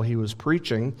at him while he was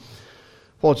preaching.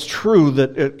 While it's true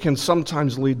that it can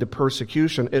sometimes lead to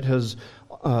persecution, it has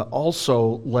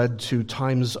also led to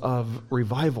times of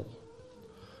revival.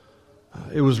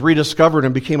 It was rediscovered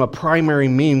and became a primary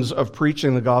means of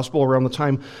preaching the gospel around the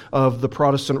time of the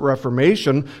Protestant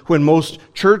Reformation, when most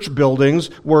church buildings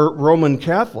were Roman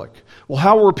Catholic. Well,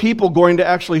 how were people going to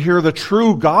actually hear the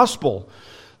true gospel?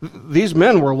 These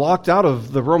men were locked out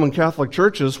of the Roman Catholic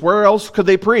churches. Where else could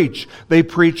they preach? They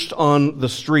preached on the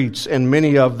streets, and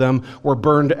many of them were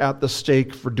burned at the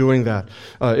stake for doing that.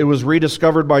 It was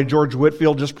rediscovered by George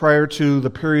Whitefield just prior to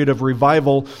the period of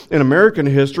revival in American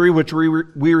history, which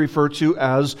we refer to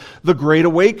as the Great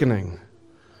Awakening.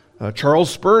 Charles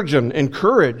Spurgeon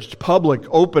encouraged public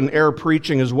open-air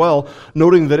preaching as well,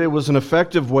 noting that it was an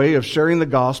effective way of sharing the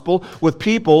gospel with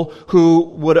people who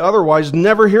would otherwise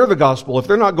never hear the gospel. If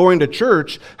they're not going to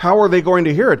church, how are they going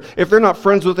to hear it? If they're not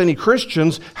friends with any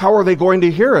Christians, how are they going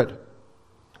to hear it?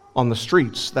 On the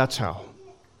streets, that's how.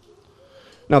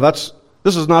 Now, this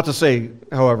is not to say,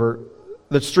 however,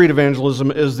 that street evangelism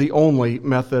is the only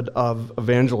method of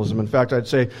evangelism. In fact, I'd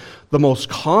say the most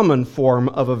common form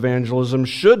of evangelism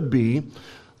should be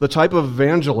the type of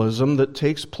evangelism that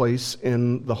takes place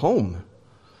in the home.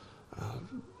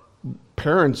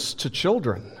 Parents to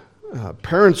children.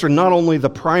 Parents are not only the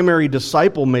primary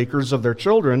disciple makers of their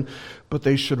children, but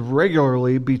they should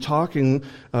regularly be talking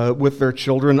with their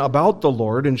children about the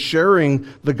Lord and sharing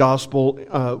the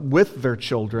gospel with their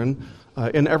children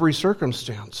in every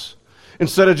circumstance.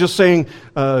 Instead of just saying,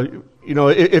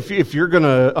 if you're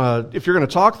gonna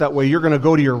talk that way, you're gonna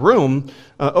go to your room.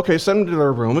 Okay, send them to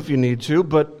their room if you need to.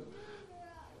 But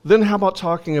then, how about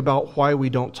talking about why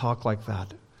we don't talk like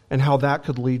that and how that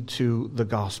could lead to the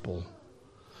gospel?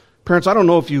 Parents, I don't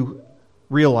know if you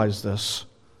realize this,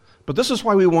 but this is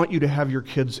why we want you to have your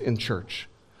kids in church.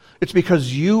 It's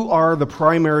because you are the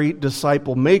primary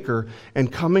disciple maker,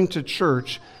 and coming to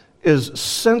church is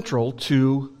central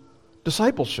to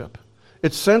discipleship.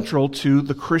 It's central to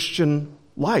the Christian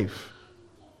life.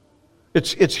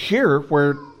 It's here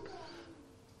where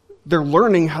they're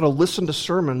learning how to listen to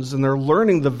sermons, and they're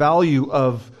learning the value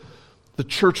of the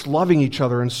church loving each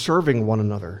other and serving one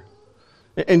another.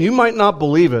 And you might not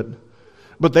believe it,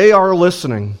 but they are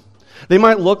listening. They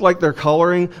might look like they're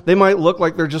coloring. They might look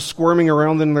like they're just squirming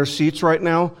around in their seats right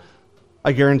now.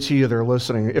 I guarantee you they're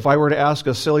listening. If I were to ask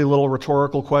a silly little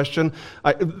rhetorical question,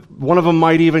 one of them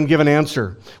might even give an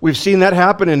answer. We've seen that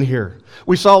happen in here.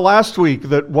 We saw last week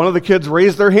that one of the kids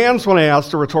raised their hands when I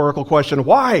asked a rhetorical question.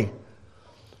 Why?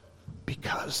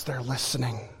 Because they're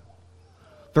listening.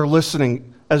 They're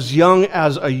listening. As young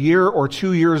as a year or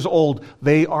 2 years old,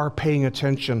 they are paying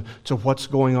attention to what's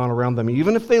going on around them,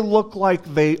 even if they look like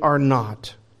they are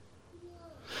not.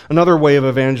 Another way of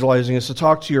evangelizing is to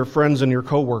talk to your friends and your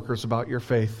coworkers about your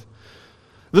faith.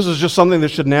 This is just something that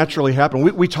should naturally happen.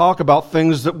 We talk about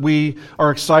things that we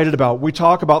are excited about. We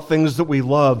talk about things that we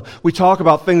love. We talk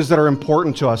about things that are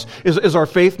important to us. Is our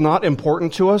faith not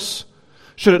important to us?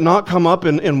 Should it not come up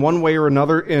in one way or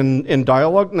another in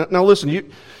dialogue? Now listen, you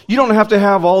don't have to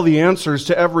have all the answers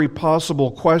to every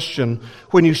possible question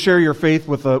when you share your faith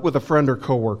with a friend or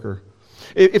coworker.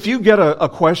 If you get a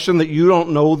question that you don't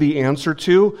know the answer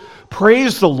to,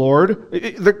 praise the Lord,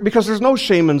 because there's no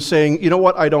shame in saying, you know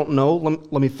what, I don't know,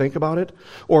 let me think about it,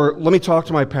 or let me talk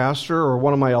to my pastor or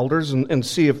one of my elders and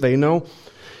see if they know.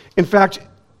 In fact,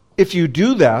 if you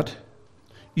do that,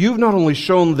 you've not only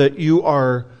shown that you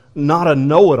are not a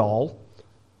know-it-all,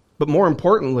 but more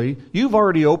importantly, you've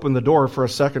already opened the door for a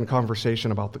second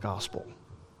conversation about the gospel.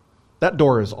 That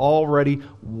door is already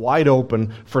wide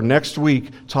open for next week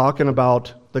talking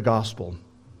about the gospel.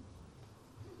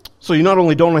 So you not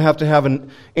only don't have to have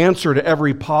an answer to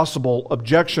every possible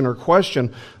objection or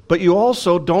question, but you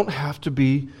also don't have to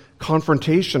be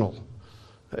confrontational.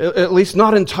 At least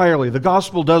not entirely. The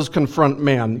gospel does confront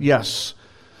man, yes.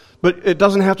 But it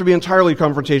doesn't have to be entirely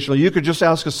confrontational. You could just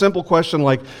ask a simple question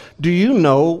like, do you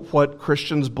know what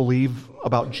Christians believe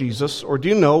about Jesus? Or do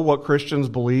you know what Christians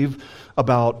believe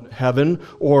about heaven?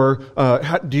 Or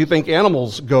do you think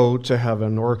animals go to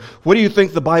heaven? Or what do you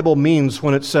think the Bible means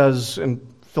when it says, and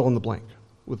fill in the blank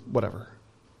with whatever?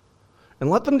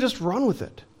 And let them just run with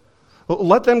it.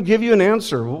 Let them give you an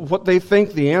answer, what they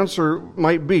think the answer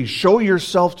might be. Show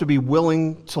yourself to be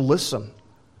willing to listen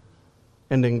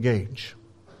and engage.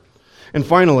 And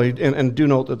finally, and do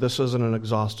note that this isn't an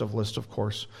exhaustive list, of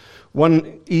course,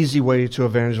 one easy way to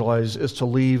evangelize is to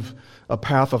leave a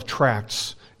path of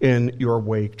tracts in your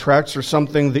wake. Tracts are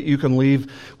something that you can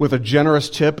leave with a generous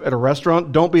tip at a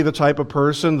restaurant. Don't be the type of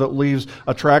person that leaves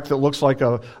a tract that looks like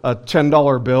a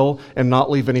 $10 bill and not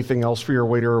leave anything else for your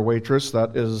waiter or waitress.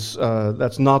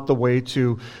 That's not the way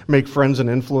to make friends and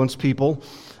influence people.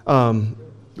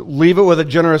 Leave it with a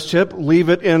generous tip. Leave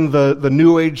it in the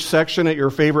New Age section at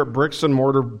your favorite bricks and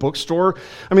mortar bookstore.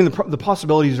 I mean, the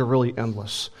possibilities are really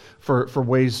endless for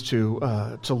ways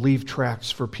to leave tracts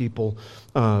for people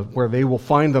where they will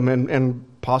find them and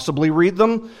possibly read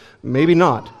them. Maybe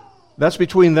not. That's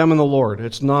between them and the Lord.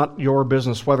 It's not your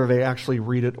business whether they actually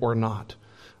read it or not.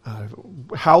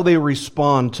 how they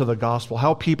respond to the gospel,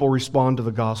 how people respond to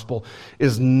the gospel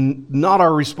is not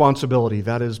our responsibility.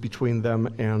 That is between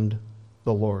them and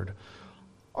the Lord.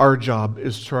 Our job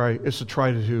is to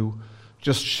try to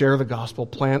just share the gospel,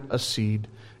 plant a seed,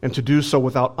 and to do so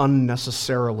without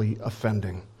unnecessarily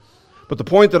offending. But the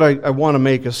point that I want to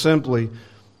make is simply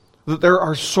that there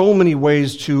are so many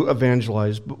ways to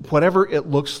evangelize, but whatever it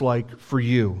looks like for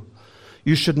you,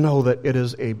 you should know that it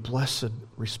is a blessed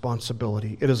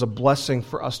responsibility. It is a blessing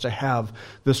for us to have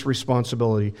this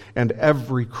responsibility, and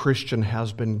every Christian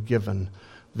has been given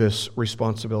this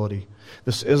responsibility.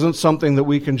 This isn't something that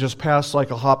we can just pass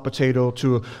like a hot potato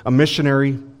to a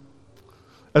missionary,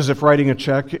 as if writing a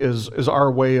check is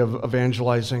our way of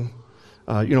evangelizing.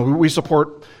 We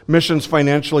support missions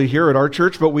financially here at our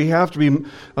church, but we have to be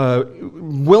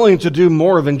willing to do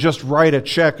more than just write a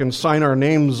check and sign our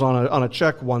names on a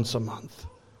check once a month.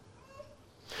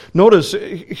 Notice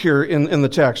here in the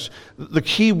text, the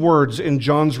key words in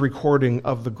John's recording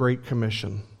of the Great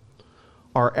Commission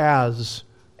are as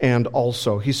and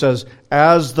also. He says,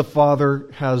 "As the Father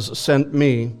has sent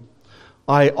me,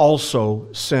 I also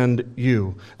send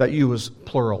you." That "you" is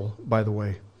plural, by the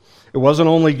way. It wasn't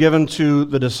only given to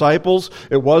the disciples.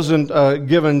 It wasn't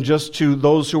given just to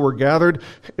those who were gathered.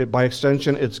 By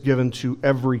extension, it's given to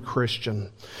every Christian.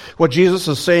 What Jesus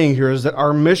is saying here is that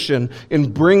our mission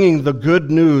in bringing the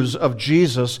good news of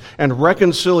Jesus and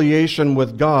reconciliation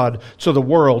with God to the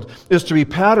world is to be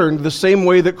patterned the same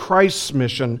way that Christ's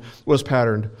mission was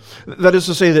patterned. That is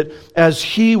to say that as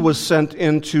He was sent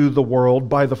into the world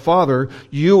by the Father,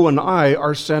 you and I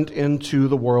are sent into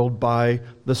the world by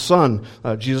the Son.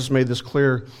 Jesus made this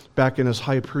clear back in His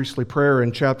high priestly prayer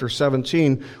in chapter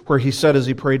 17, where He said as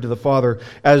He prayed to the Father,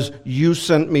 "As you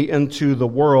sent me into the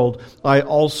world, I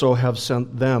also have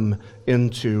sent them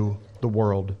into the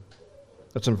world."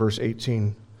 That's in verse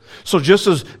 18. So just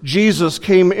as Jesus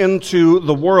came into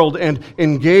the world and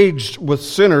engaged with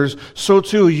sinners, so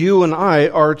too you and I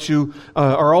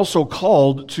are also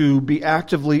called to be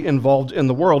actively involved in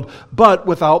the world, but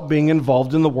without being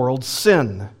involved in the world's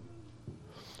sin.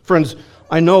 Friends,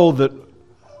 I know that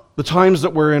the times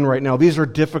that we're in right now, these are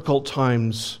difficult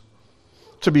times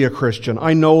to be a Christian.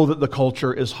 I know that the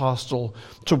culture is hostile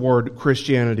toward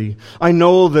Christianity. I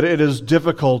know that it is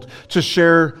difficult to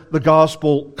share the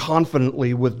gospel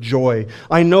confidently with joy.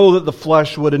 I know that the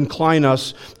flesh would incline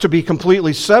us to be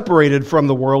completely separated from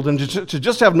the world and to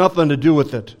just have nothing to do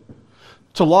with it,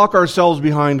 to lock ourselves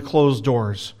behind closed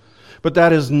doors. But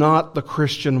that is not the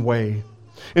Christian way.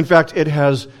 In fact, it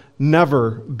has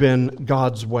never been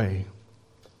God's way.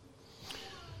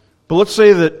 But let's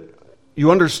say that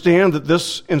you understand that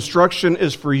this instruction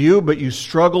is for you, but you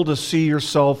struggle to see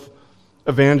yourself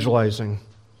evangelizing.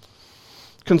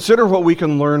 Consider what we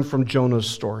can learn from Jonah's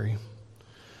story.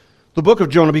 The book of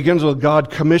Jonah begins with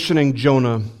God commissioning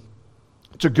Jonah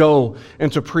to go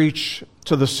and to preach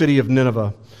to the city of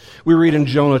Nineveh. We read in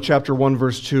Jonah chapter 1,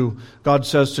 verse 2, God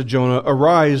says to Jonah,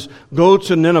 "Arise, go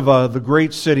to Nineveh, the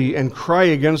great city, and cry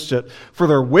against it, for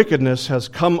their wickedness has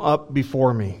come up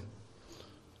before me."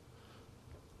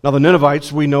 Now the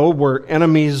Ninevites, we know, were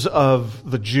enemies of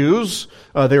the Jews.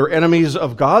 They were enemies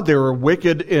of God. They were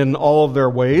wicked in all of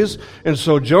their ways. And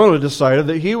so Jonah decided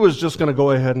that he was just going to go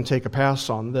ahead and take a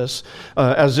pass on this,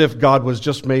 as if God was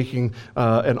just making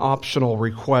an optional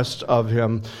request of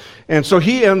him. And so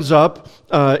he ends up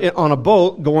on a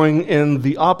boat going in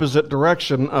the opposite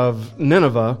direction of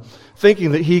Nineveh,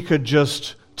 thinking that he could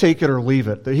just take it or leave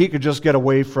it, that he could just get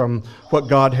away from what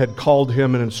God had called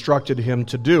him and instructed him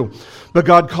to do. But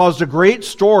God caused a great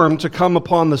storm to come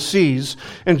upon the seas,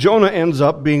 and Jonah ends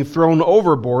up being thrown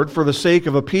overboard for the sake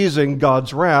of appeasing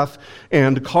God's wrath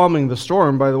and calming the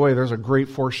storm. By the way, there's a great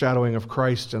foreshadowing of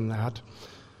Christ in that.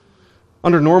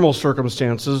 Under normal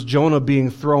circumstances, Jonah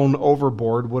being thrown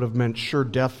overboard would have meant sure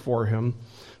death for him.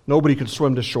 Nobody could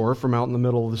swim to shore from out in the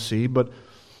middle of the sea, but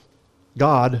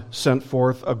God sent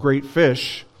forth a great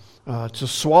fish to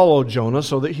swallow Jonah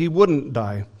so that he wouldn't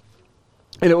die.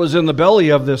 And it was in the belly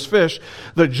of this fish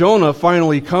that Jonah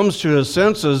finally comes to his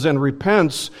senses and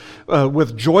repents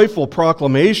with joyful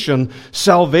proclamation,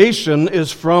 "Salvation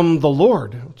is from the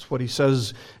Lord." That's what he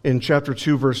says in chapter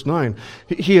 2, verse 9.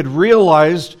 He had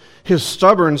realized his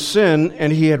stubborn sin,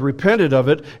 and he had repented of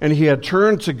it, and he had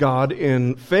turned to God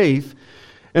in faith.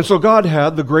 And so God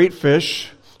had the great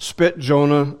fish spit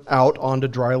Jonah out onto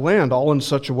dry land, all in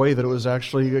such a way that it was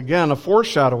actually, again, a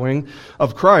foreshadowing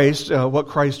of Christ, what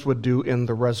Christ would do in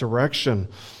the resurrection.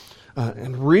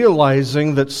 And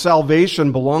realizing that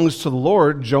salvation belongs to the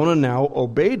Lord, Jonah now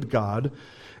obeyed God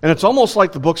And it's almost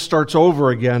like the book starts over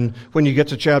again when you get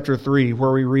to chapter 3,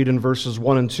 where we read in verses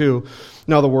 1 and 2,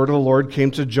 "Now the word of the Lord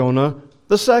came to Jonah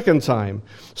the second time,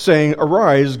 saying,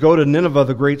 'Arise, go to Nineveh,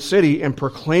 the great city, and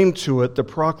proclaim to it the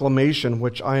proclamation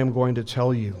which I am going to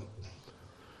tell you.'"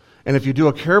 And if you do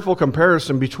a careful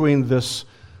comparison between this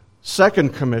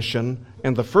second commission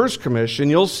and the first commission,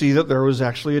 you'll see that there was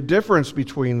actually a difference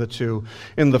between the two.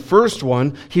 In the first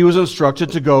one, he was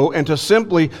instructed to go and to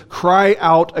simply cry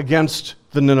out against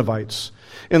the Ninevites.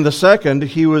 In the second,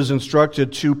 he was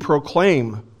instructed to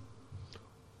proclaim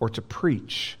or to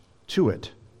preach to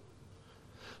it.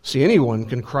 See, anyone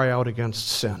can cry out against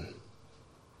sin.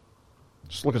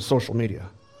 Just look at social media.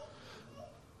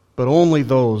 But only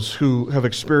those who have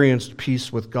experienced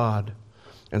peace with God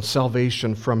and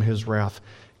salvation from His wrath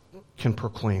can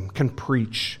proclaim, can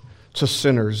preach to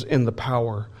sinners in the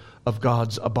power of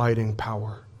God's abiding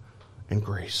power and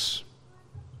grace.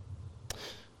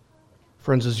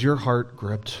 Friends, is your heart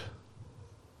gripped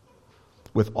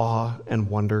with awe and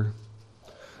wonder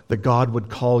that God would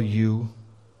call you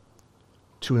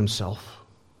to Himself?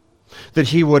 That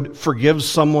He would forgive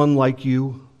someone like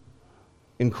you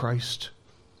in Christ?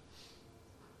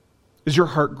 Is your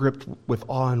heart gripped with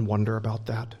awe and wonder about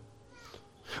that?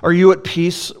 Are you at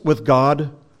peace with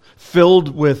God,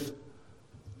 filled with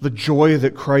the joy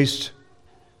that Christ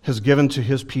has given to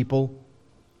His people,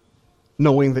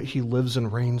 knowing that He lives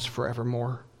and reigns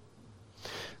forevermore?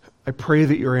 I pray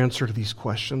that your answer to these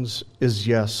questions is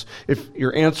yes. If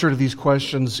your answer to these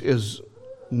questions is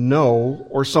no,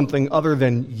 or something other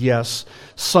than yes,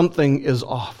 something is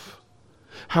off.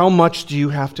 How much do you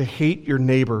have to hate your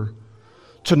neighbor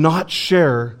to not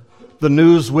share the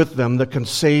news with them that can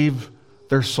save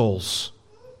their souls?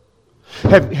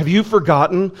 Have you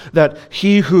forgotten that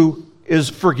he who is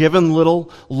forgiven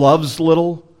little loves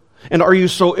little? And are you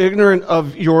so ignorant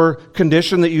of your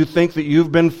condition that you think that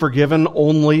you've been forgiven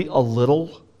only a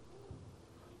little?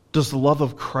 Does the love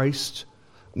of Christ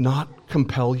not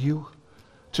compel you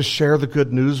to share the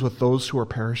good news with those who are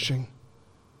perishing?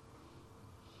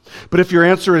 But if your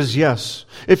answer is yes,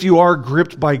 if you are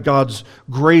gripped by God's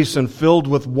grace and filled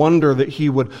with wonder that He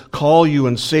would call you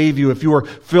and save you, if you are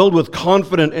filled with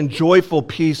confident and joyful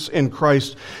peace in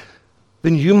Christ,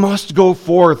 then you must go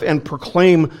forth and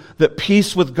proclaim that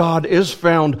peace with God is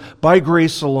found by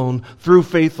grace alone, through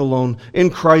faith alone, in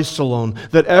Christ alone,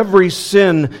 that every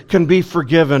sin can be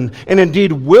forgiven, and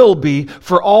indeed will be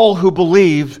for all who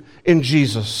believe in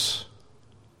Jesus.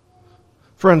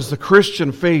 Friends, the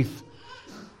Christian faith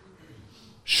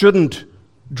shouldn't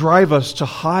drive us to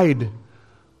hide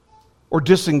or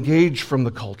disengage from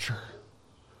the culture.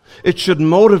 It should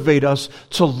motivate us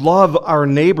to love our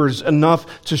neighbors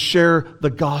enough to share the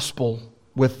gospel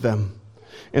with them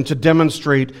and to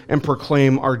demonstrate and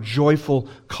proclaim our joyful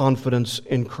confidence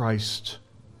in Christ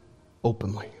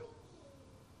openly.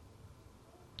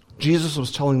 Jesus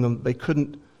was telling them they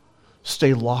couldn't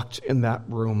stay locked in that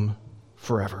room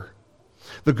forever.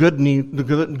 The good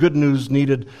news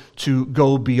needed to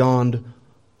go beyond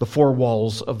the four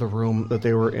walls of the room that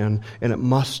they were in, and it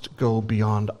must go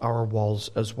beyond our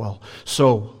walls as well.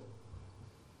 So,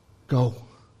 go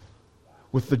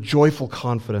with the joyful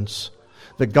confidence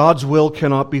that God's will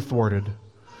cannot be thwarted,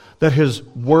 that His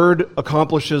Word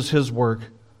accomplishes His work,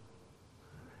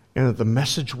 and that the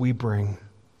message we bring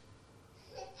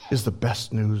is the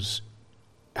best news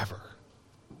ever.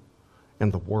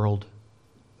 And the world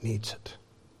needs it.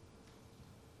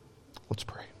 Let's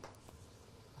pray.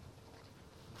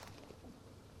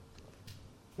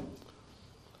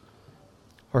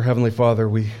 Our Heavenly Father,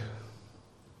 we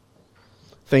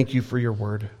thank You for Your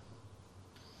Word.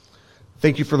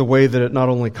 Thank You for the way that it not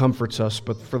only comforts us,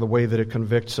 but for the way that it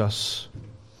convicts us.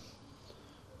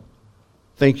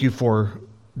 Thank You for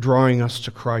drawing us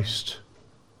to Christ.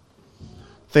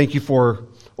 Thank You for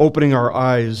opening our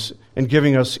eyes and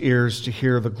giving us ears to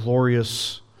hear the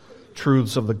glorious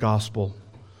truths of the gospel,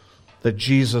 that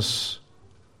Jesus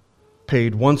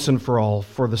paid once and for all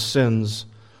for the sins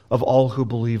of all who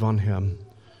believe on Him,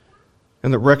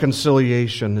 and that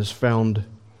reconciliation is found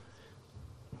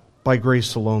by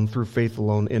grace alone, through faith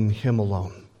alone, in Him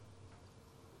alone.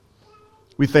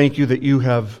 We thank You that You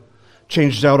have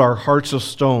changed out our hearts of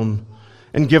stone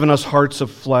and given us hearts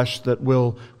of flesh that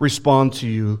will respond to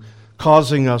You,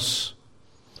 causing us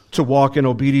to walk in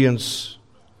obedience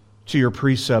to Your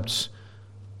precepts,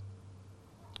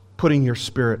 putting Your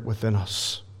Spirit within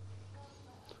us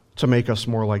to make us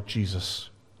more like Jesus.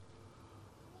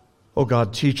 Oh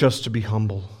God, teach us to be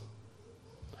humble.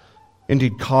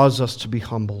 Indeed, cause us to be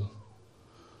humble,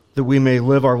 that we may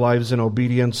live our lives in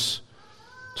obedience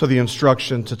to the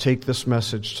instruction to take this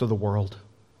message to the world.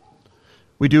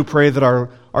 We do pray that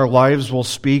our lives will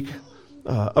speak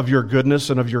of your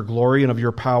goodness and of your glory and of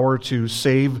your power to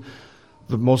save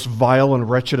the most vile and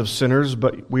wretched of sinners,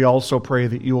 but we also pray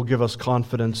that you will give us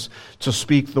confidence to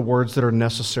speak the words that are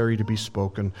necessary to be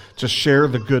spoken, to share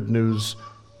the good news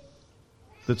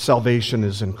that salvation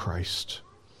is in Christ.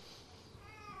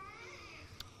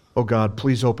 Oh God,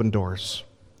 please open doors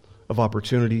of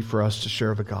opportunity for us to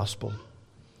share the gospel,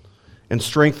 and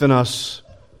strengthen us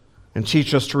and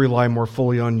teach us to rely more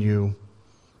fully on you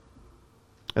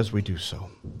as we do so,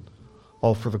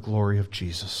 all for the glory of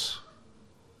Jesus.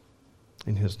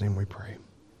 In his name we pray.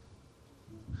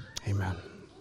 Amen.